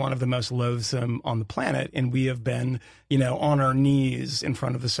regime is one of the most loathsome on the planet, and we have been, on our knees in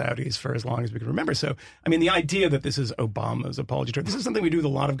front of the Saudis for as long as we can remember. So, the idea that this is Obama's apology tour, this is something we do with a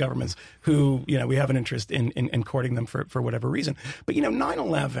lot of governments who, we have an interest in courting them for whatever reason. But,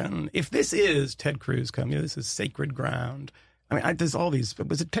 9/11, if this is Ted Cruz coming, this is sacred ground. There's all these,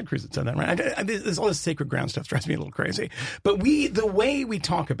 was it Ted Cruz that said that, right? There's all this sacred ground stuff drives me a little crazy. But the way we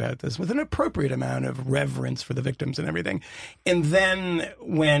talk about this with an appropriate amount of reverence for the victims and everything. And then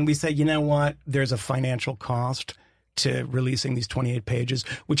when we say, you know what, there's a financial cost to releasing these 28 pages,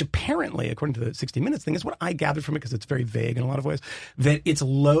 which apparently, according to the 60 Minutes thing, is what I gathered from it, because it's very vague in a lot of ways, that it's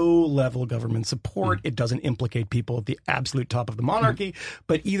low-level government support. It doesn't implicate people at the absolute top of the monarchy.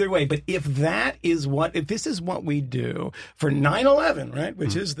 But either way, if this is what we do for 9/11, right,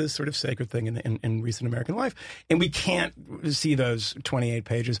 which is this sort of sacred thing in recent American life, and we can't see those 28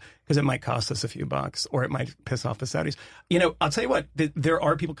 pages because it might cost us a few bucks or it might piss off the Saudis. I'll tell you what, there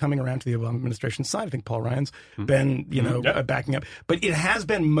are people coming around to the Obama administration side. I think Paul Ryan's been backing up. But it has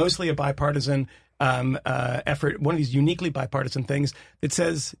been mostly a bipartisan effort, one of these uniquely bipartisan things that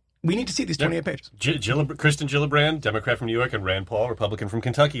says we need to see these 28 pages. Kristen Gillibrand, Democrat from New York, and Rand Paul, Republican from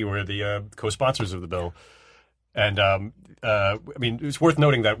Kentucky, were the co-sponsors of the bill. And it's worth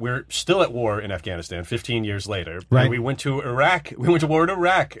noting that we're still at war in Afghanistan 15 years later. Right. And we went to Iraq. We went to war in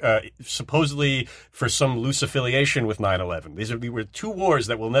Iraq, supposedly for some loose affiliation with 9/11. These were two wars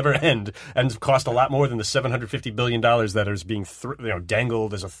that will never end and cost a lot more than the $750 billion that is being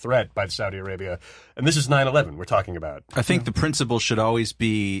dangled as a threat by Saudi Arabia. And this is 9/11 we're talking about. I think the principle should always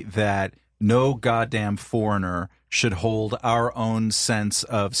be that no goddamn foreigner should hold our own sense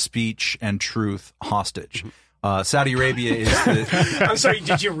of speech and truth hostage. Saudi Arabia is the... I'm sorry,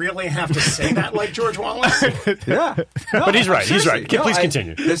 did you really have to say that like George Wallace? Yeah. No, but he's right. He's right. Please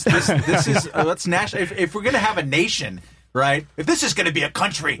continue. This is... let's national... If we're going to have a nation, right? If this is going to be a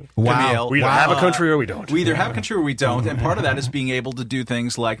country, Camille, we either have a country or we don't. We either have a country or we don't. And part of that is being able to do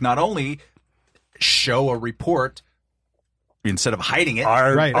things like not only show a report instead of hiding it.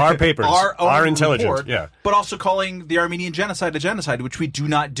 Our papers, our intelligence, report, but also calling the Armenian genocide a genocide, which we do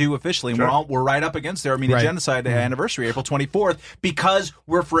not do officially. And Sure. we're right up against the Armenian genocide anniversary, April 24th, because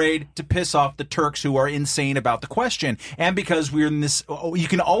we're afraid to piss off the Turks who are insane about the question. And because we're in this, you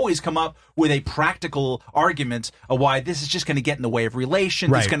can always come up with a practical argument of why this is just going to get in the way of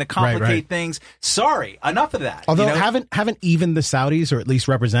relations. It's going to complicate things. Sorry, enough of that. Although haven't even the Saudis, or at least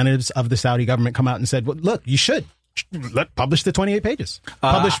representatives of the Saudi government, come out and said, well, look, you should publish the 28 pages.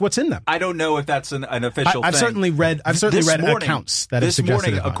 Publish what's in them. I don't know if that's an official thing. I've certainly read accounts that have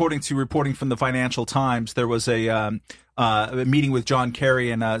suggested this morning, according to reporting from the Financial Times, there was a meeting with John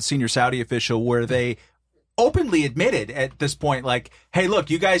Kerry and a senior Saudi official where they openly admitted at this point, like, hey, look,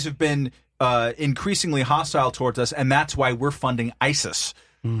 you guys have been increasingly hostile towards us, and that's why we're funding ISIS.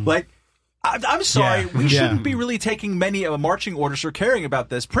 Like, I'm sorry, we shouldn't be really taking many marching orders or caring about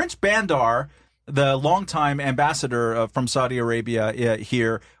this. Prince Bandar, the longtime ambassador from Saudi Arabia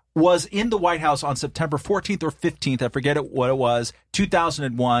here, was in the White House on September 14th or 15th, I forget what it was,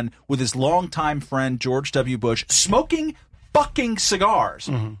 2001, with his longtime friend George W. Bush, smoking fucking cigars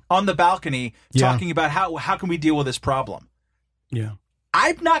on the balcony, talking about how can we deal with this problem. Yeah.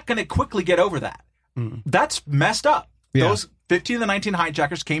 I'm not going to quickly get over that. That's messed up. Yeah. Those 15 of the 19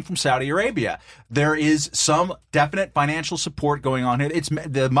 hijackers came from Saudi Arabia. There is some definite financial support going on here. It's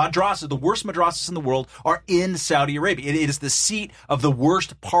the madrasas, the worst madrasas in the world, are in Saudi Arabia. It is the seat of the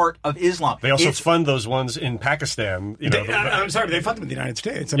worst part of Islam. They also fund those ones in Pakistan. I'm sorry, they fund them in the United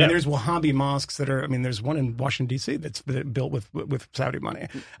States. I mean, there's Wahhabi mosques that are. I mean, there's one in Washington D.C. that's built with Saudi money.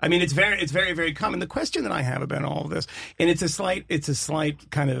 I mean, it's very, very common. The question that I have about all of this, and it's a slight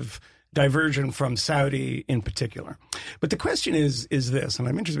kind of diversion from Saudi in particular. But the question is this, and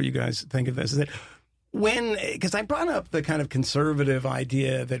I'm interested what you guys think of this, is that because I brought up the kind of conservative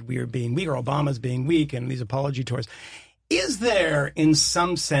idea that we are being weak, or Obama's being weak, and these apology tours, is there in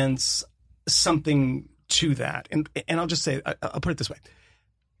some sense something to that? And I'll just say, I'll put it this way.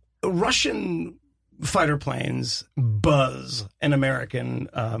 Russian fighter planes buzz an American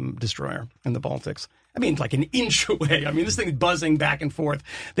destroyer in the Baltics. I mean, like an inch away. I mean, this thing is buzzing back and forth.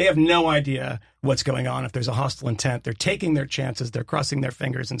 They have no idea what's going on. If there's a hostile intent, they're taking their chances. They're crossing their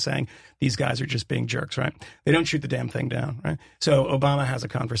fingers and saying, these guys are just being jerks, right? They don't shoot the damn thing down, right? So Obama has a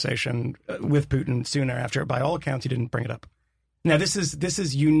conversation with Putin soon thereafter. By all accounts, he didn't bring it up. Now, this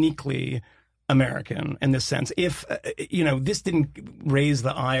is uniquely American in this sense. If this didn't raise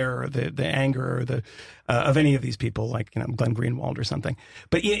the ire or the anger or of any of these people, like Glenn Greenwald or something,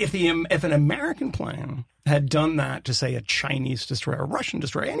 but if an American plane had done that to, say, a Chinese destroyer, a Russian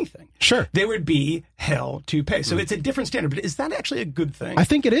destroyer, anything, sure, there would be hell to pay. So it's a different standard. But is that actually a good thing? I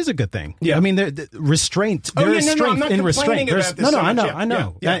think it is a good thing. Yeah. I mean, restraint. There is strength in restraint. I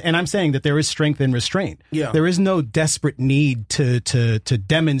know. Yeah. And I'm saying that there is strength in restraint. Yeah. There is no desperate need to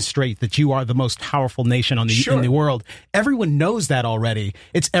demonstrate that you are the most powerful nation in the world. Everyone knows that already.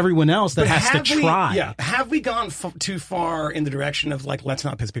 It's everyone else that has to try. Have we gone too far in the direction of, like, let's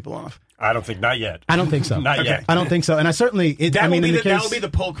not piss people off? I don't think, not yet. I don't think so. Not yet. I don't think so. And I certainly, that'll be the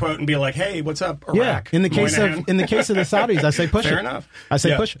pull quote and be like, hey, what's up, Iraq? Yeah. In the case of the Saudis, I say push it. Fair enough. I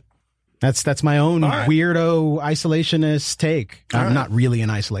say push it. That's my own weirdo isolationist take. I'm not really an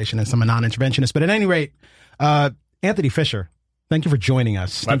isolationist. I'm a non-interventionist. But at any rate, Anthony Fisher, thank you for joining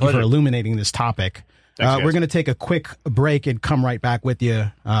us. My thank pleasure. you for illuminating this topic. Thanks, we're going to take a quick break and come right back with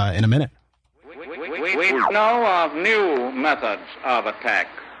you in a minute. We know of new methods of attack.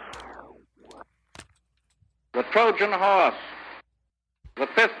 The Trojan horse, the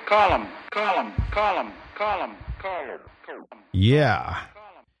fifth column. Yeah.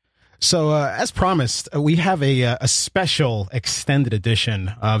 So, as promised, we have a special extended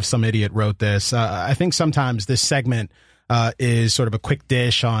edition of Some Idiot Wrote This. I think sometimes this segment is sort of a quick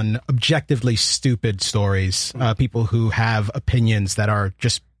dish on objectively stupid stories, people who have opinions that are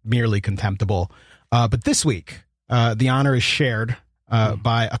just merely contemptible. But this week, the honor is shared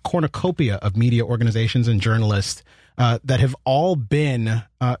by a cornucopia of media organizations and journalists that have all been,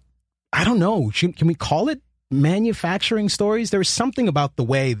 I don't know, can we call it manufacturing stories? There's something about the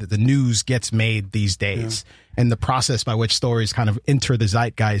way that the news gets made these days and the process by which stories kind of enter the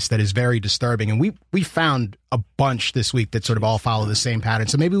zeitgeist that is very disturbing. And we found a bunch this week that sort of all follow the same pattern.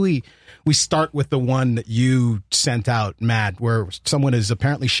 So maybe we start with the one that you sent out, Matt, where someone is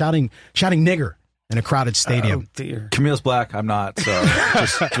apparently shouting nigger in a crowded stadium. Oh, dear. Camille's black. I'm not. So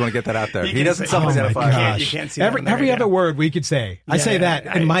just want to get that out there. You He can doesn't say- self-identify. You can't see that on the Every radio. other word we could say. I say that.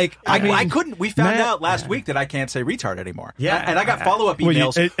 And Mike, I couldn't. We found Matt- out last week that I can't say retard anymore. Yeah. And I got follow-up Well, you-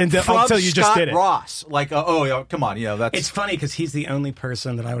 emails and from until you just Scott did it. Ross. Like, yeah, come on, that's It's funny because he's the only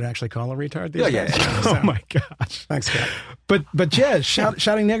person that I would actually call a retard these Yeah, days. yeah. So, Oh my gosh. thanks, Scott. But Jez,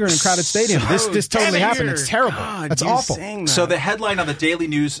 shouting nigger in a crowded stadium. This totally happened. It's terrible. That's awful. So the headline on the Daily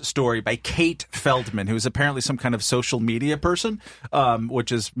News story by Kate Feldman, who is apparently some kind of social media person,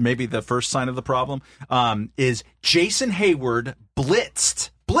 which is maybe the first sign of the problem, is Jason Hayward blitzed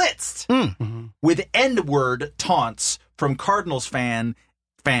with N-word taunts from Cardinals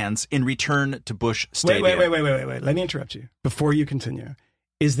fans in return to Busch Stadium. Wait. Let me interrupt you before you continue.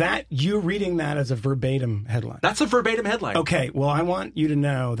 Is that you reading that as a verbatim headline? That's a verbatim headline. Okay, well, I want you to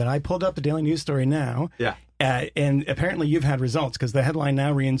know that I pulled up the Daily News story now. Yeah. And apparently you've had results because the headline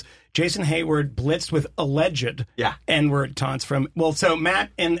now reads, Jason Hayward blitzed with alleged N-word taunts from... Well, so Matt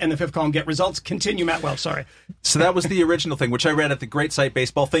and the fifth column get results. Continue, Matt Welch. Sorry. So that was the original thing, which I read at the great site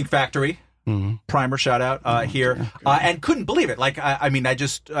Baseball Think Factory. Mm-hmm. Primer shout out here, and couldn't believe it. Like, I mean, how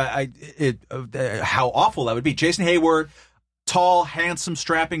awful that would be. Jason Hayward, tall, handsome,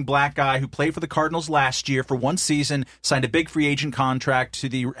 strapping black guy who played for the Cardinals last year for one season, signed a big free agent contract to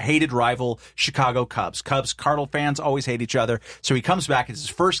the hated rival Chicago Cubs. Cardinal fans always hate each other. So he comes back. It's his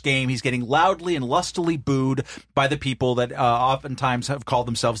first game. He's getting loudly and lustily booed by the people that oftentimes have called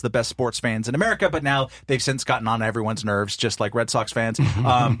themselves the best sports fans in America, but now they've since gotten on everyone's nerves, just like Red Sox fans.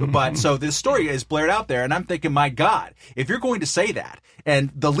 But so this story is blared out there, and I'm thinking, my God, if you're going to say that,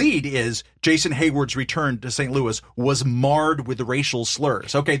 and the lead is Jason Hayward's return to St. Louis was marred with racial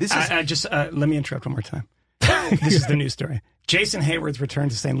slurs. Okay, this is... let me interrupt one more time. This is the news story. Jason Hayward's return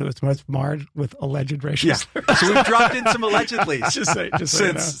to St. Louis was marred with alleged racial slurs. So we've dropped in some allegedlys just so since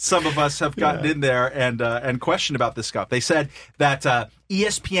you know. some of us have gotten in there and questioned about this stuff. They said that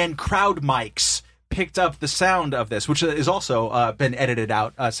ESPN crowd mics picked up the sound of this, which has also been edited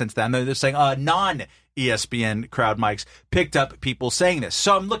out since then. They're saying non-ESPN crowd mics picked up people saying this.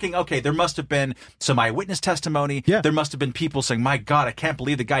 So I'm looking, okay, there must have been some eyewitness testimony. Yeah. There must have been people saying, my God, I can't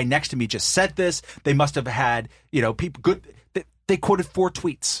believe the guy next to me just said this. They must have had, people good. They quoted 4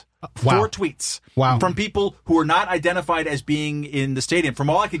 tweets. Wow. 4 tweets Wow. from people who were not identified as being in the stadium. From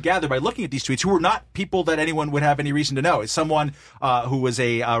all I could gather by looking at these tweets, who were not people that anyone would have any reason to know. It's someone who was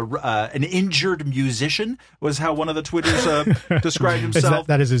an injured musician, was how one of the Twitters described himself.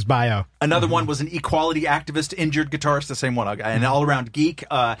 That is his bio. Another one was an equality activist, injured guitarist, the same one, an all-around geek.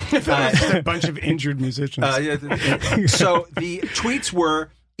 A bunch of injured musicians. So the tweets were...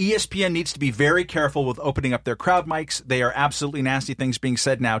 ESPN needs to be very careful with opening up their crowd mics. They are absolutely nasty things being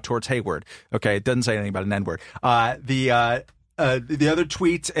said now towards Hayward. Okay, it doesn't say anything about an N-word. The other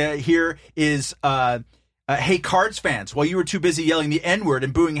tweet here is, hey, Cards fans, while you were too busy yelling the N-word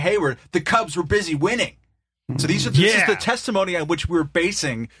and booing Hayward, the Cubs were busy winning. So this is the testimony on which we're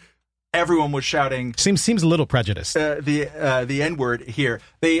basing. Everyone was shouting. Seems a little prejudiced. The N-word here.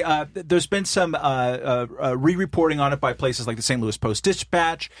 There's been some re-reporting on it by places like the St. Louis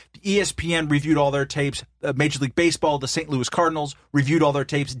Post-Dispatch. The ESPN reviewed all their tapes. Major League Baseball, the St. Louis Cardinals reviewed all their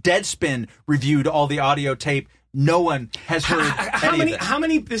tapes. Deadspin reviewed all the audio tape. No one has heard any of this. How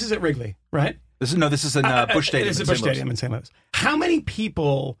many? This is at Wrigley, right? This is in Busch Stadium. This is Busch Stadium in St. Louis. How many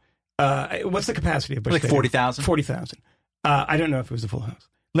people? What's the capacity of Busch Like Stadium? 40,000. 40,000. I don't know if it was a full house.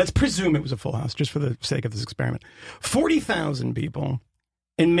 Let's presume it was a full house, just for the sake of this experiment. 40,000 people,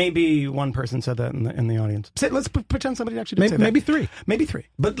 and maybe one person said that in the audience. Let's pretend somebody actually did say that. Maybe 3. Maybe 3.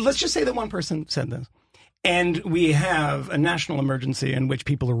 But let's just say that one person said this. And we have a national emergency in which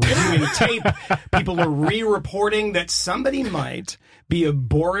people are reviewing tape. People are re-reporting that somebody might be a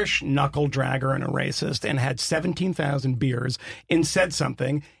boorish knuckle dragger and a racist and had 17,000 beers and said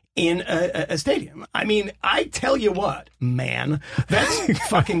something in a stadium. I mean, I tell you what, man, that's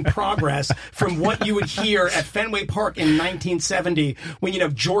fucking progress from what you would hear at Fenway Park in 1970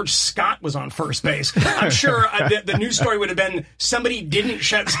 when, George Scott was on first base. I'm sure the news story would have been somebody didn't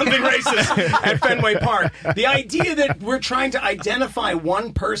shout something racist at Fenway Park. The idea that we're trying to identify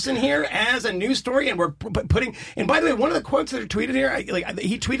one person here as a news story and we're putting, and by the way, one of the quotes that are tweeted here,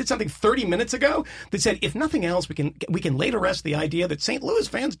 he tweeted something 30 minutes ago that said, if nothing else, we can lay to rest the idea that St. Louis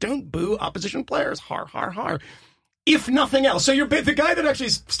fans don't boo opposition players. Har, har, har. If nothing else. So the guy that actually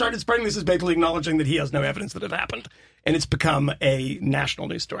started spreading this is basically acknowledging that he has no evidence that it happened. And it's become a national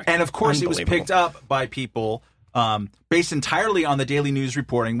news story. And of course, it was picked up by people based entirely on the Daily News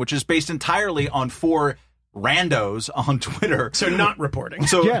reporting, which is based entirely on 4 randos on Twitter. So not reporting.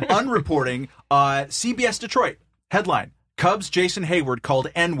 So unreporting. CBS Detroit headline. Cubs Jason Hayward called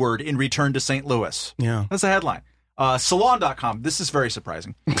N-word in return to St. Louis. Yeah. That's the headline. Salon.com. This is very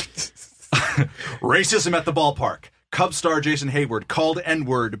surprising. Racism at the ballpark. Cubs star Jason Hayward called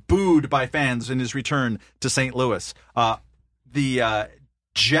N-word, booed by fans in his return to St. Louis. The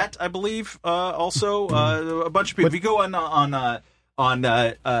Jet, I believe, also a bunch of people. If you go on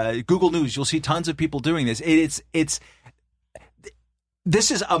Google News, you'll see tons of people doing this.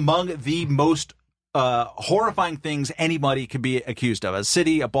 This is among the most horrifying things anybody could be accused of. A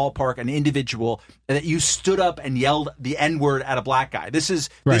city, a ballpark, an individual, that you stood up and yelled the N-word at a black guy. This is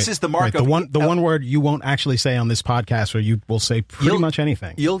the mark of the one word you won't actually say on this podcast, where you will say pretty much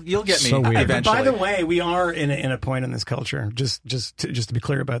anything. You'll get me so weird. eventually. By the way, we are in a point in this culture. Just to be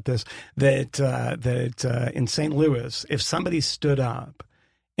clear about this, that in St. Louis, if somebody stood up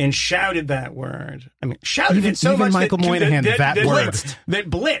and shouted that word, I mean, shouted it so much Michael Moynihan, that word that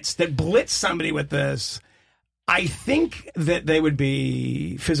blitzed somebody with this, I think that they would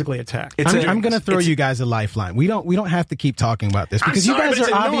be physically attacked. I'm going to throw you guys a lifeline. We don't have to keep talking about this, because you guys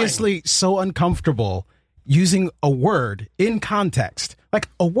are obviously so uncomfortable using a word in context. Like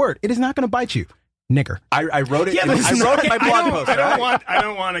a word, it is not going to bite you. Nigger. I wrote it. Yeah, I wrote it in my blog post. I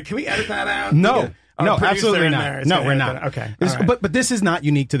don't want to. Can we edit that out? No. No, absolutely not. No, we're not. Okay. Right. But this is not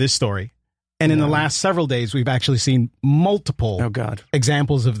unique to this story. And in the last several days, we've actually seen multiple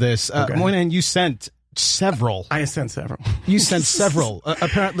examples of this. Moynihan, you sent several. I sent several. You sent several.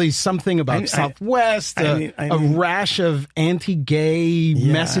 Apparently something about Southwest, a rash of anti-gay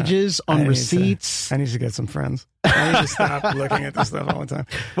messages on receipts. I need to get some friends. I need to stop looking at this stuff all the time.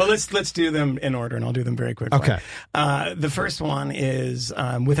 Well, let's do them in order, and I'll do them very quickly. Okay. The first one is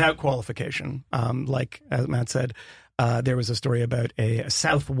without qualification. Like as Matt said, there was a story about a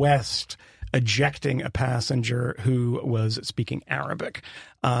Southwest ejecting a passenger who was speaking Arabic.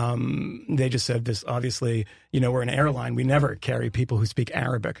 They just said this, obviously, we're an airline. We never carry people who speak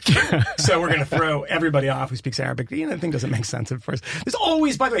Arabic. So we're going to throw everybody off who speaks Arabic. The thing doesn't make sense at first. There's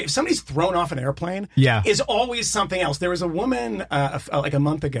always, by the way, if somebody's thrown off an airplane, is always something else. There was a woman like a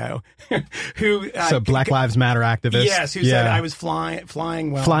month ago who... so Black Lives Matter activist. Yes, who said I was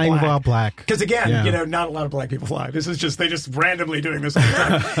flying while black. Because again, not a lot of black people fly. This is just, they just randomly doing this all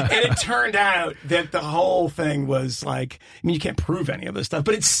the time. And it turned out that the whole thing was like, you can't prove any of this stuff,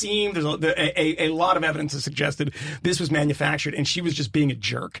 but it seemed there's a lot of evidence that suggested this was manufactured, and she was just being a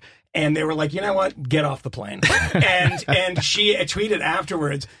jerk. And they were like, you know what? Get off the plane. And she tweeted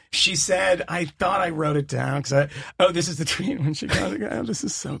afterwards. She said, I thought I wrote it down because this is the tweet when she got it. Oh, this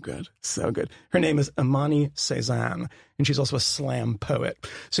is so good. So good. Her name is Amani Cezanne, and she's also a slam poet.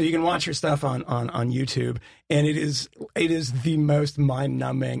 So you can watch her stuff on YouTube, and it is the most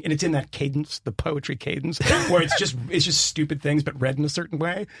mind-numbing, and it's in that cadence, the poetry cadence, where it's just stupid things but read in a certain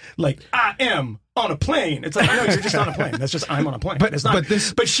way. Like, I am on a plane. It's like, no, you're just on a plane. That's just, I'm on a plane.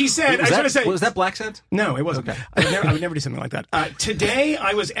 But she said, was that Black Scent? No, it wasn't. Okay. I would never do something like that. Today,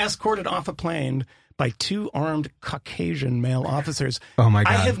 I was escorted off a plane by 2 armed Caucasian male officers. Oh my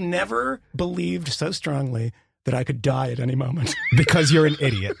God. I have never believed so strongly that I could die at any moment. Because you're an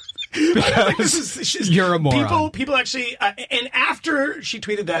idiot. Because you're a moron. People actually, and after she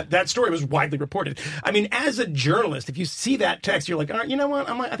tweeted that story was widely reported. I mean, as a journalist, if you see that text, you're like, all right, you know what?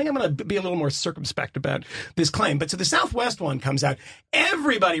 I think I'm going to be a little more circumspect about this claim. But so the Southwest one comes out.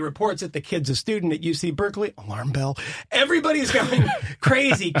 Everybody reports it. The kid's a student at UC Berkeley. Alarm bell. Everybody's going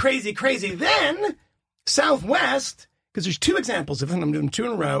crazy, crazy, crazy. Then Southwest, because there's 2 examples of them, I'm doing 2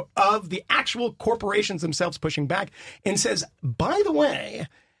 in a row, of the actual corporations themselves pushing back, and says, by the way,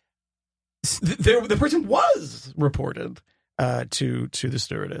 the person was reported to the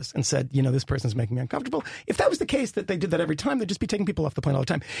stewardess and said, this person's making me uncomfortable. If that was the case, that they did that every time, they'd just be taking people off the plane all the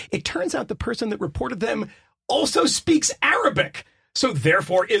time. It turns out the person that reported them also speaks Arabic. So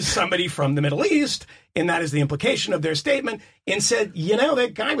therefore is somebody from the Middle East, and that is the implication of their statement, and said,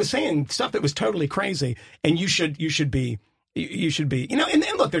 that guy was saying stuff that was totally crazy, and you should be, and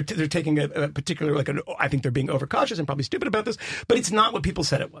look, they're taking a particular, I think they're being overcautious and probably stupid about this, but it's not what people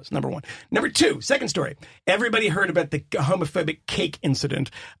said it was, number one. Number 2, second story. Everybody heard about the homophobic cake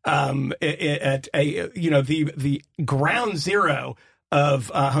incident at the ground zero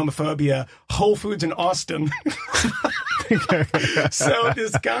of homophobia, Whole Foods in Austin. So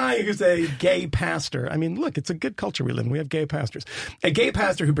this guy who's a gay pastor, I mean, look, it's a good culture we live in. We have gay pastors. A gay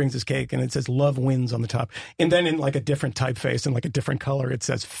pastor who brings his cake, and it says love wins on the top. And then in like a different typeface and like a different color, it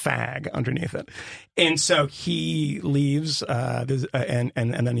says fag underneath it. And so he leaves and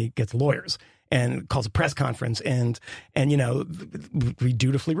then he gets lawyers. and calls a press conference, and we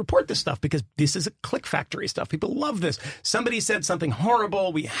dutifully report this stuff because this is a click factory stuff. People love this. Somebody said something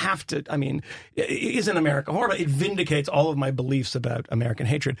horrible. We have to. I mean, isn't America horrible? It vindicates all of my beliefs about American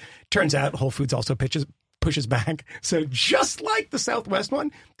hatred. Turns out Whole Foods also pushes back. So just like the Southwest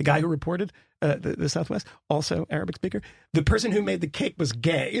one, the guy who reported the Southwest, also Arabic speaker, the person who made the cake was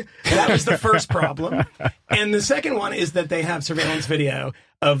gay. That was the first problem. And the second one is that they have surveillance video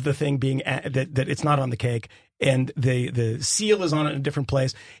of the thing being that it's not on the cake, and the seal is on it in a different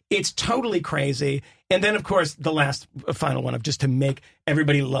place. It's totally crazy. And then, of course, the final one of just to make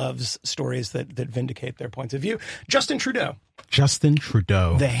everybody loves stories that vindicate their points of view. Justin Trudeau,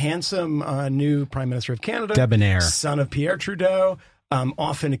 the handsome new Prime Minister of Canada, debonair, son of Pierre Trudeau,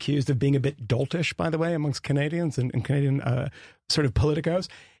 often accused of being a bit doltish, by the way, amongst Canadians and Canadian sort of politicos,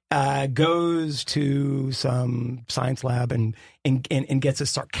 goes to some science lab and gets a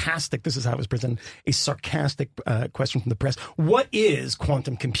sarcastic, this is how it was presented, a sarcastic question from the press. What is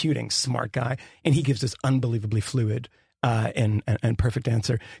quantum computing, smart guy? And he gives this unbelievably fluid and perfect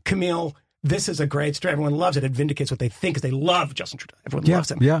answer. Camille, this is a great story. Everyone loves it. It vindicates what they think because they love Justin Trudeau. Everyone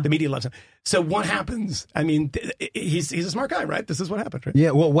loves him. Yeah. The media loves him. So what happens? I mean, he's a smart guy, right? This is what happened, right?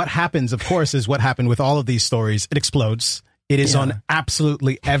 Yeah, well, what happens, of course, is what happened with all of these stories. It explodes. It is on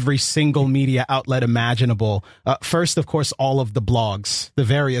absolutely every single media outlet imaginable. First, of course, all of the blogs, the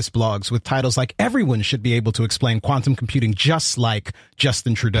various blogs with titles like "Everyone should be able to explain quantum computing just like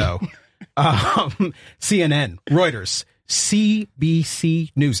Justin Trudeau." CNN, Reuters,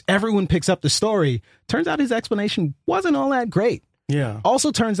 CBC News. Everyone picks up the story. Turns out his explanation wasn't all that great. Yeah.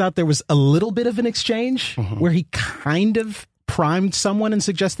 Also turns out there was a little bit of an exchange where he kind of primed someone and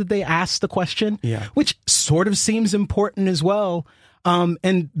suggested they ask the question, which sort of seems important as well.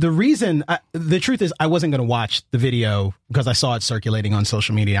 And the reason, the truth is I wasn't going to watch the video because I saw it circulating on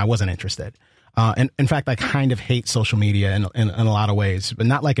social media. I wasn't interested. And in fact, I kind of hate social media in a lot of ways, but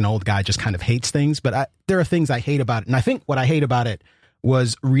not like an old guy just kind of hates things. But there are things I hate about it. And I think what I hate about it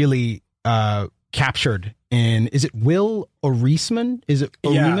was really captured in, is it Will Oreisman? Is it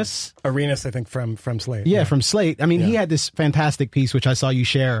Arenas? Yeah, Arenas, I think, from Slate. Yeah, from Slate. I mean, he had this fantastic piece, which I saw you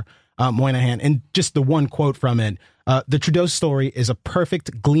share, Moynihan, and just the one quote from it. The Trudeau story is a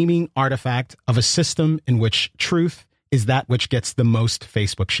perfect gleaming artifact of a system in which truth is that which gets the most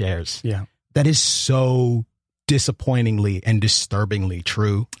Facebook shares. Yeah. That is so disappointingly and disturbingly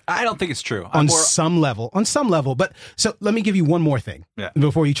true. I don't think it's true. On some level. But so let me give you one more thing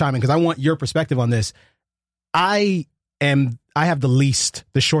before you chime in, because I want your perspective on this. I have the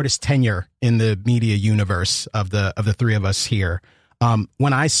shortest tenure in the media universe of the three of us here.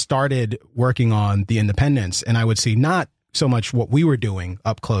 When I started working on The Independents, and I would see not so much what we were doing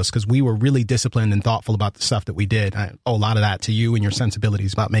up close, because we were really disciplined and thoughtful about the stuff that we did. I owe a lot of that to you and your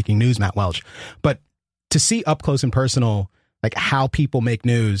sensibilities about making news, Matt Welch. But to see up close and personal, like how people make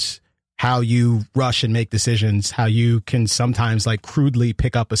news, how you rush and make decisions, how you can sometimes like crudely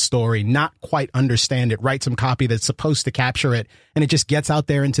pick up a story, not quite understand it, write some copy that's supposed to capture it, and it just gets out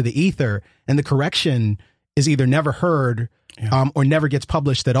there into the ether, and the correction is either never heard or never gets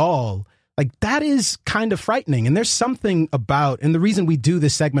published at all. Like, that is kind of frightening. And there's something about, and the reason we do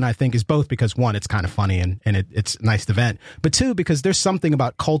this segment, I think, is both because, one, it's kind of funny and it's a nice event, but two, because there's something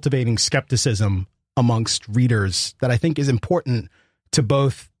about cultivating skepticism amongst readers that I think is important to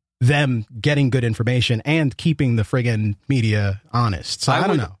both them getting good information and keeping the friggin' media honest. So I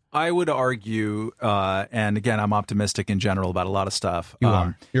don't know. I would argue, and again, I'm optimistic in general about a lot of stuff. You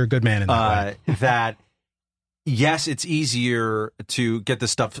are. You're a good man in that way. That, yes, it's easier to get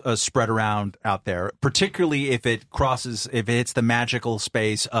this stuff spread around out there, particularly if it hits the magical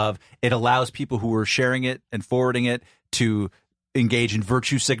space of it allows people who are sharing it and forwarding it to engage in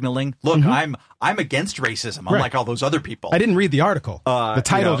virtue signaling. Look, I'm against racism, unlike all those other people. I didn't read the article. The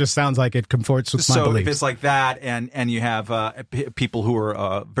title just sounds like it comforts with my beliefs. So if it's like that, and you have people who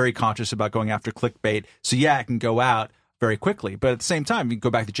are very conscious about going after clickbait, so it can go out very quickly. But at the same time, you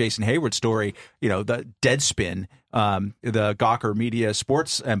go back to Jason Hayward's story, the Deadspin, the Gawker Media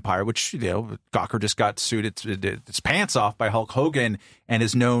Sports Empire, which, Gawker just got sued its pants off by Hulk Hogan and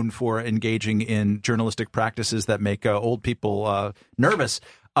is known for engaging in journalistic practices that make old people nervous.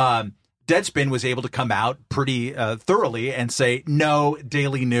 Deadspin was able to come out pretty thoroughly and say, no,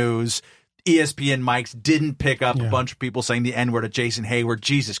 Daily News, ESPN mics didn't pick up a bunch of people saying the N-word at Jason Hayward.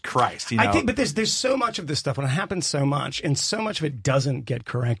 Jesus Christ. I think, but there's so much of this stuff, and it happens so much, and so much of it doesn't get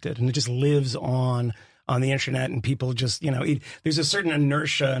corrected, and it just lives on the internet, and people just, there's a certain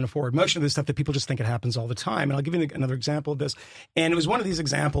inertia and a forward motion of this stuff that people just think it happens all the time. And I'll give you another example of this. And it was one of these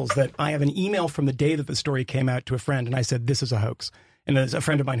examples that I have an email from the day that the story came out to a friend, and I said, this is a hoax. And there's a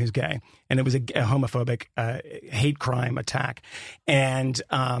friend of mine who's gay, and it was a homophobic hate crime attack. And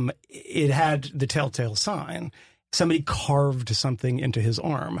it had the telltale sign. Somebody carved something into his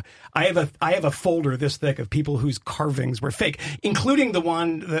arm. I have a folder this thick of people whose carvings were fake, including the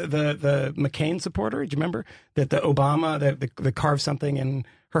one, the McCain supporter. Do you remember that the Obama that carved something in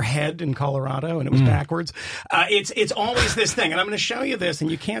her head in Colorado and it was backwards? It's always this thing, and I'm going to show you this,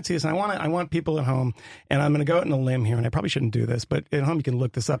 and you can't see this. And I want people at home, and I'm going to go out on a limb here, and I probably shouldn't do this, but at home you can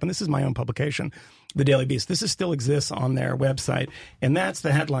look this up. And this is my own publication, The Daily Beast. This still exists on their website, and that's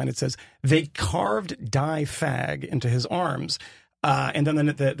the headline. It says, "They carved die fag into his arms." And then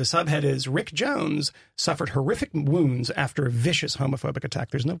the subhead is, "Rick Jones suffered horrific wounds after a vicious homophobic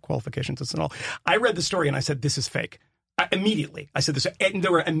attack." There's no qualifications to this at all. I read the story and I said, this is fake. Immediately, I said this, and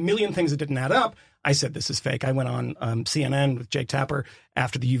there were a million things that didn't add up. I said, this is fake. I went on CNN with Jake Tapper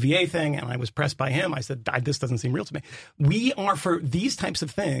after the UVA thing, and I was pressed by him. I said, this doesn't seem real to me. We are, for these types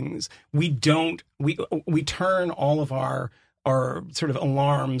of things, we turn all of our sort of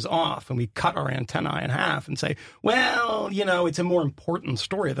alarms off, and we cut our antennae in half and say, well, it's a more important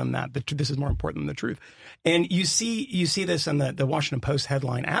story than that. This is more important than the truth. And you see this in the Washington Post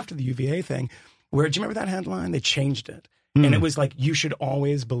headline after the UVA thing, where, do you remember that headline? They changed it. And it was like, you should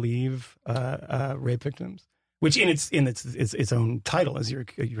always believe rape victims, which in its own title, as you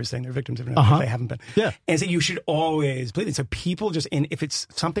were saying, they're victims even if they haven't been. Yeah. And so you should always believe it. So people if it's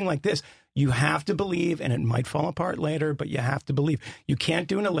something like this, you have to believe, and it might fall apart later, but you have to believe. You can't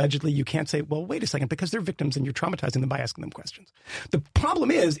do an allegedly. You can't say, well, wait a second, because they're victims and you're traumatizing them by asking them questions. The problem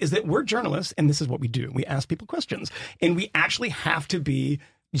is that we're journalists, and this is what we do. We ask people questions, and we actually have to be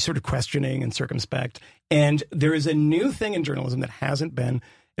sort of questioning and circumspect. And there is a new thing in journalism that hasn't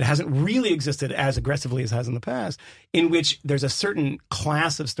really existed as aggressively as it has in the past, in which there's a certain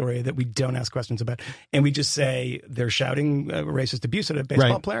class of story that we don't ask questions about. And we just say they're shouting racist abuse at a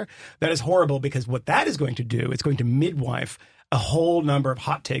baseball player. That is horrible, because what that is going to do, it's going to midwife a whole number of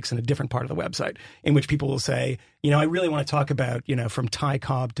hot takes in a different part of the website, in which people will say, I really want to talk about, from Ty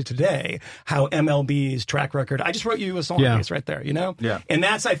Cobb to today, how MLB's track record. I just wrote you a song piece right there, Yeah. And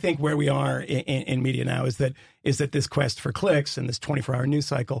that's, I think, where we are in media now, is that this quest for clicks and this 24-hour news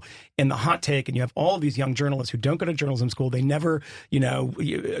cycle and the hot take. And you have all of these young journalists who don't go to journalism school. They never,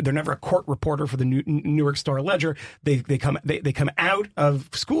 they're never a court reporter for the Newark Star Ledger. They come out of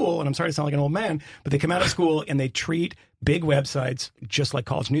school, and I'm sorry to sound like an old man, but they come out of school and they treat big websites just like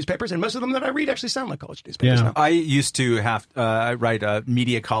college newspapers, and most of them that I read actually sound like college newspapers now. I used to I write a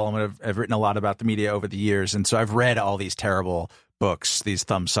media column, and I've written a lot about the media over the years, and so I've read all these terrible books, these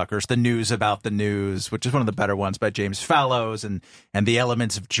thumbsuckers, The News About the News, which is one of the better ones, by James Fallows, and The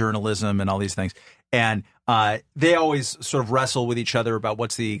Elements of Journalism, and all these things. And they always sort of wrestle with each other about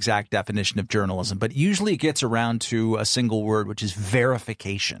what's the exact definition of journalism, but usually it gets around to a single word, which is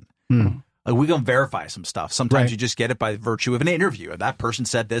verification. Like, we can verify some stuff. Sometimes you just get it by virtue of an interview. That person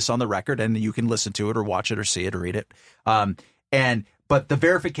said this on the record, and you can listen to it or watch it or see it or read it. But the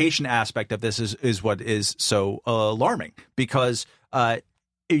verification aspect of this is what is so alarming, because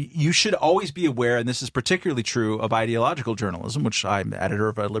you should always be aware, and this is particularly true of ideological journalism, which I'm editor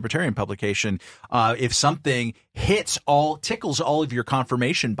of a libertarian publication. If something tickles all of your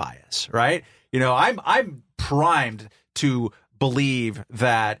confirmation bias, right? I'm primed to believe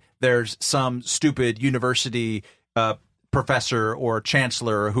that there's some stupid university professor or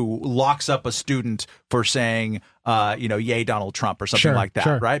chancellor who locks up a student for saying, yay Donald Trump or something like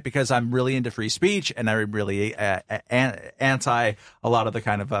that, right? Because I'm really into free speech, and I'm really anti a lot of the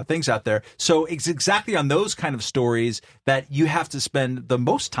kind of things out there. So it's exactly on those kind of stories that you have to spend the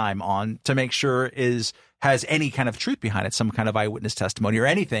most time on to make sure has any kind of truth behind it, some kind of eyewitness testimony or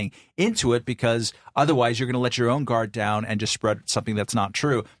anything into it, because otherwise you're going to let your own guard down and just spread something that's not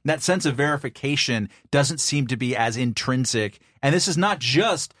true. And that sense of verification doesn't seem to be as intrinsic. And this is not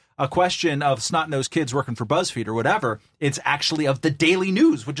just a question of snot-nosed kids working for BuzzFeed or whatever. It's actually of the Daily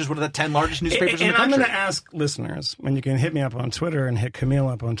News, which is one of the 10 largest newspapers in the country. And I'm going to ask listeners, and you can hit me up on Twitter and hit Camille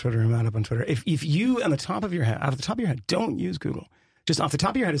up on Twitter and Matt up on Twitter. If you, out of the top of your head, don't use Google. Just off the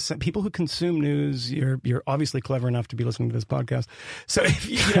top of your head, people who consume news, you're obviously clever enough to be listening to this podcast. So if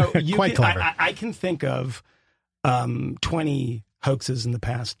you Quite clever. I can think of 20 hoaxes in the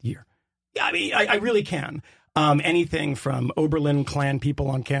past year. I mean, I really can. Anything from Oberlin Klan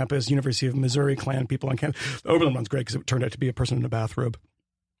people on campus, University of Missouri Klan people on campus. The Oberlin one's great because it turned out to be a person in a bathrobe.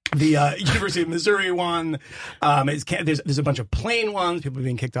 The University of Missouri one. There's a bunch of plane ones, people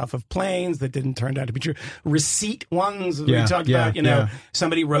being kicked off of planes that didn't turn out to be true. Receipt ones, we talked about,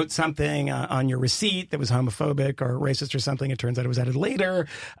 somebody wrote something on your receipt that was homophobic or racist or something. It turns out it was added later.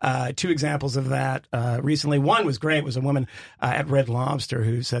 Two examples of that recently. One was great. It was a woman at Red Lobster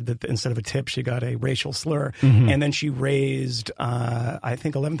who said that instead of a tip, she got a racial slur. And then she raised, I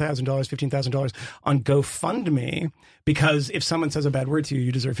think, $11,000, $15,000 on GoFundMe, because if someone says a bad word to you,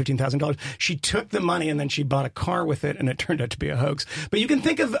 you deserve $15,000. She took the money and then she bought a car with it, and it turned out to be a hoax. But you can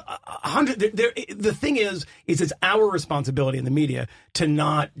think of 100. The thing is it's our responsibility in the media to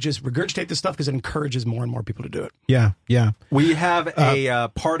not just regurgitate this stuff, because it encourages more and more people to do it. Yeah. We have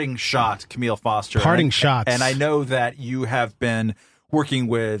a parting shot, Camille Foster. Parting shots. And I know that you have been working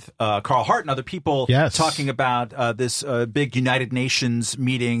with Carl Hart and other people, talking about this big United Nations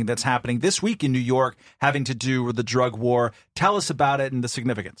meeting that's happening this week in New York, having to do with the drug war. Tell us about it and the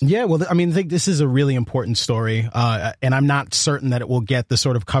significance. Yeah, well, I mean, I think this is a really important story, and I'm not certain that it will get the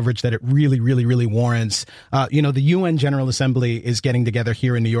sort of coverage that it really, really, really warrants. The UN General Assembly is getting together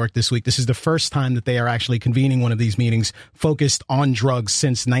here in New York this week. This is the first time that they are actually convening one of these meetings focused on drugs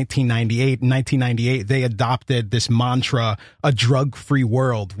since 1998. In 1998, they adopted this mantra, a drug-free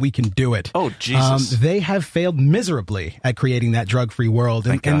world. We can do it. Oh, Jesus. They have failed miserably at creating that drug-free world.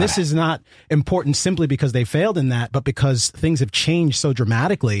 And this is not important simply because they failed in that, but because things have changed so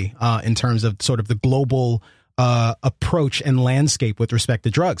dramatically in terms of sort of the global approach and landscape with respect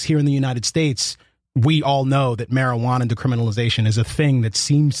to drugs. Here in the United States, we all know that marijuana decriminalization is a thing that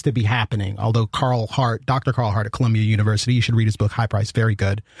seems to be happening. Although Dr. Carl Hart at Columbia University, you should read his book, High Price, very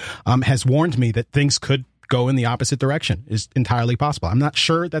good, has warned me that things could go in the opposite direction. Is entirely possible. I'm not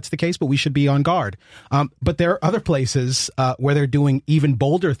sure that's the case, but we should be on guard. But there are other places where they're doing even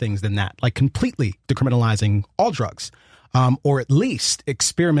bolder things than that, like completely decriminalizing all drugs. Or at least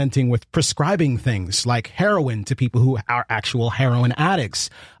experimenting with prescribing things like heroin to people who are actual heroin addicts.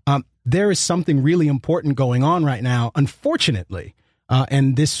 There is something really important going on right now, unfortunately.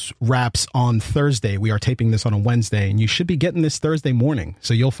 And this wraps on Thursday. We are taping this on a Wednesday, and you should be getting this Thursday morning,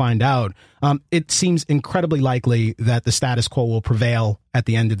 so you'll find out. It seems incredibly likely that the status quo will prevail at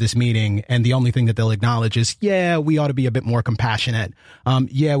the end of this meeting, and the only thing that they'll acknowledge is, we ought to be a bit more compassionate.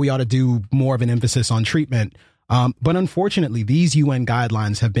 We ought to do more of an emphasis on treatment. But unfortunately, these UN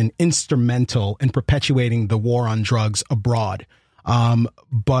guidelines have been instrumental in perpetuating the war on drugs abroad.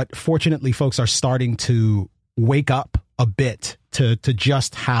 But fortunately, folks are starting to wake up a bit to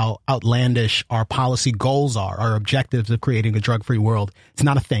just how outlandish our policy goals are, our objectives of creating a drug-free world. It's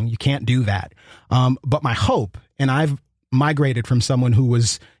not a thing. You can't do that. But my hope, and I've migrated from someone who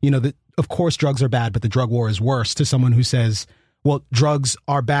was, of course drugs are bad, but the drug war is worse, to someone who says, well, drugs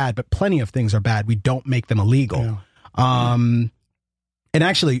are bad, but plenty of things are bad. We don't make them illegal. Yeah. And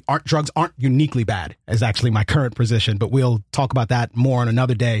actually, drugs aren't uniquely bad, is actually my current position, but we'll talk about that more on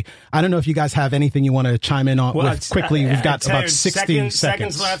another day. I don't know if you guys have anything you want to chime in on with quickly. We've got about 60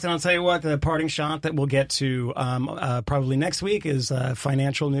 seconds left, and I'll tell you what, the parting shot that we'll get to probably next week is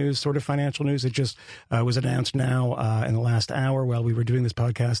financial news, sort of financial news. It just was announced now in the last hour while we were doing this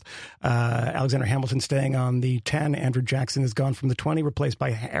podcast. Alexander Hamilton staying on the 10. Andrew Jackson has gone from the 20, replaced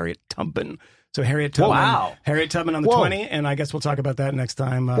by Harriet Tubman. So Harriet Tubman on the 20, and I guess we'll talk about that next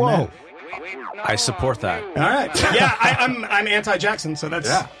time. I support that. All right. Yeah, I'm anti-Jackson, so that's...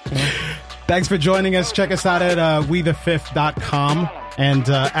 Yeah. Thanks for joining us. Check us out at wethefifth.com and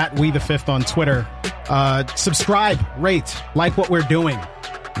at WeTheFifth on Twitter. Subscribe, rate, like what we're doing.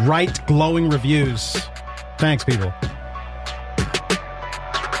 Write glowing reviews. Thanks, people.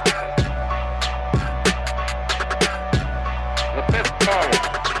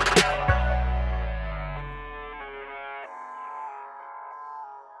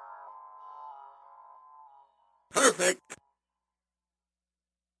 Perfect.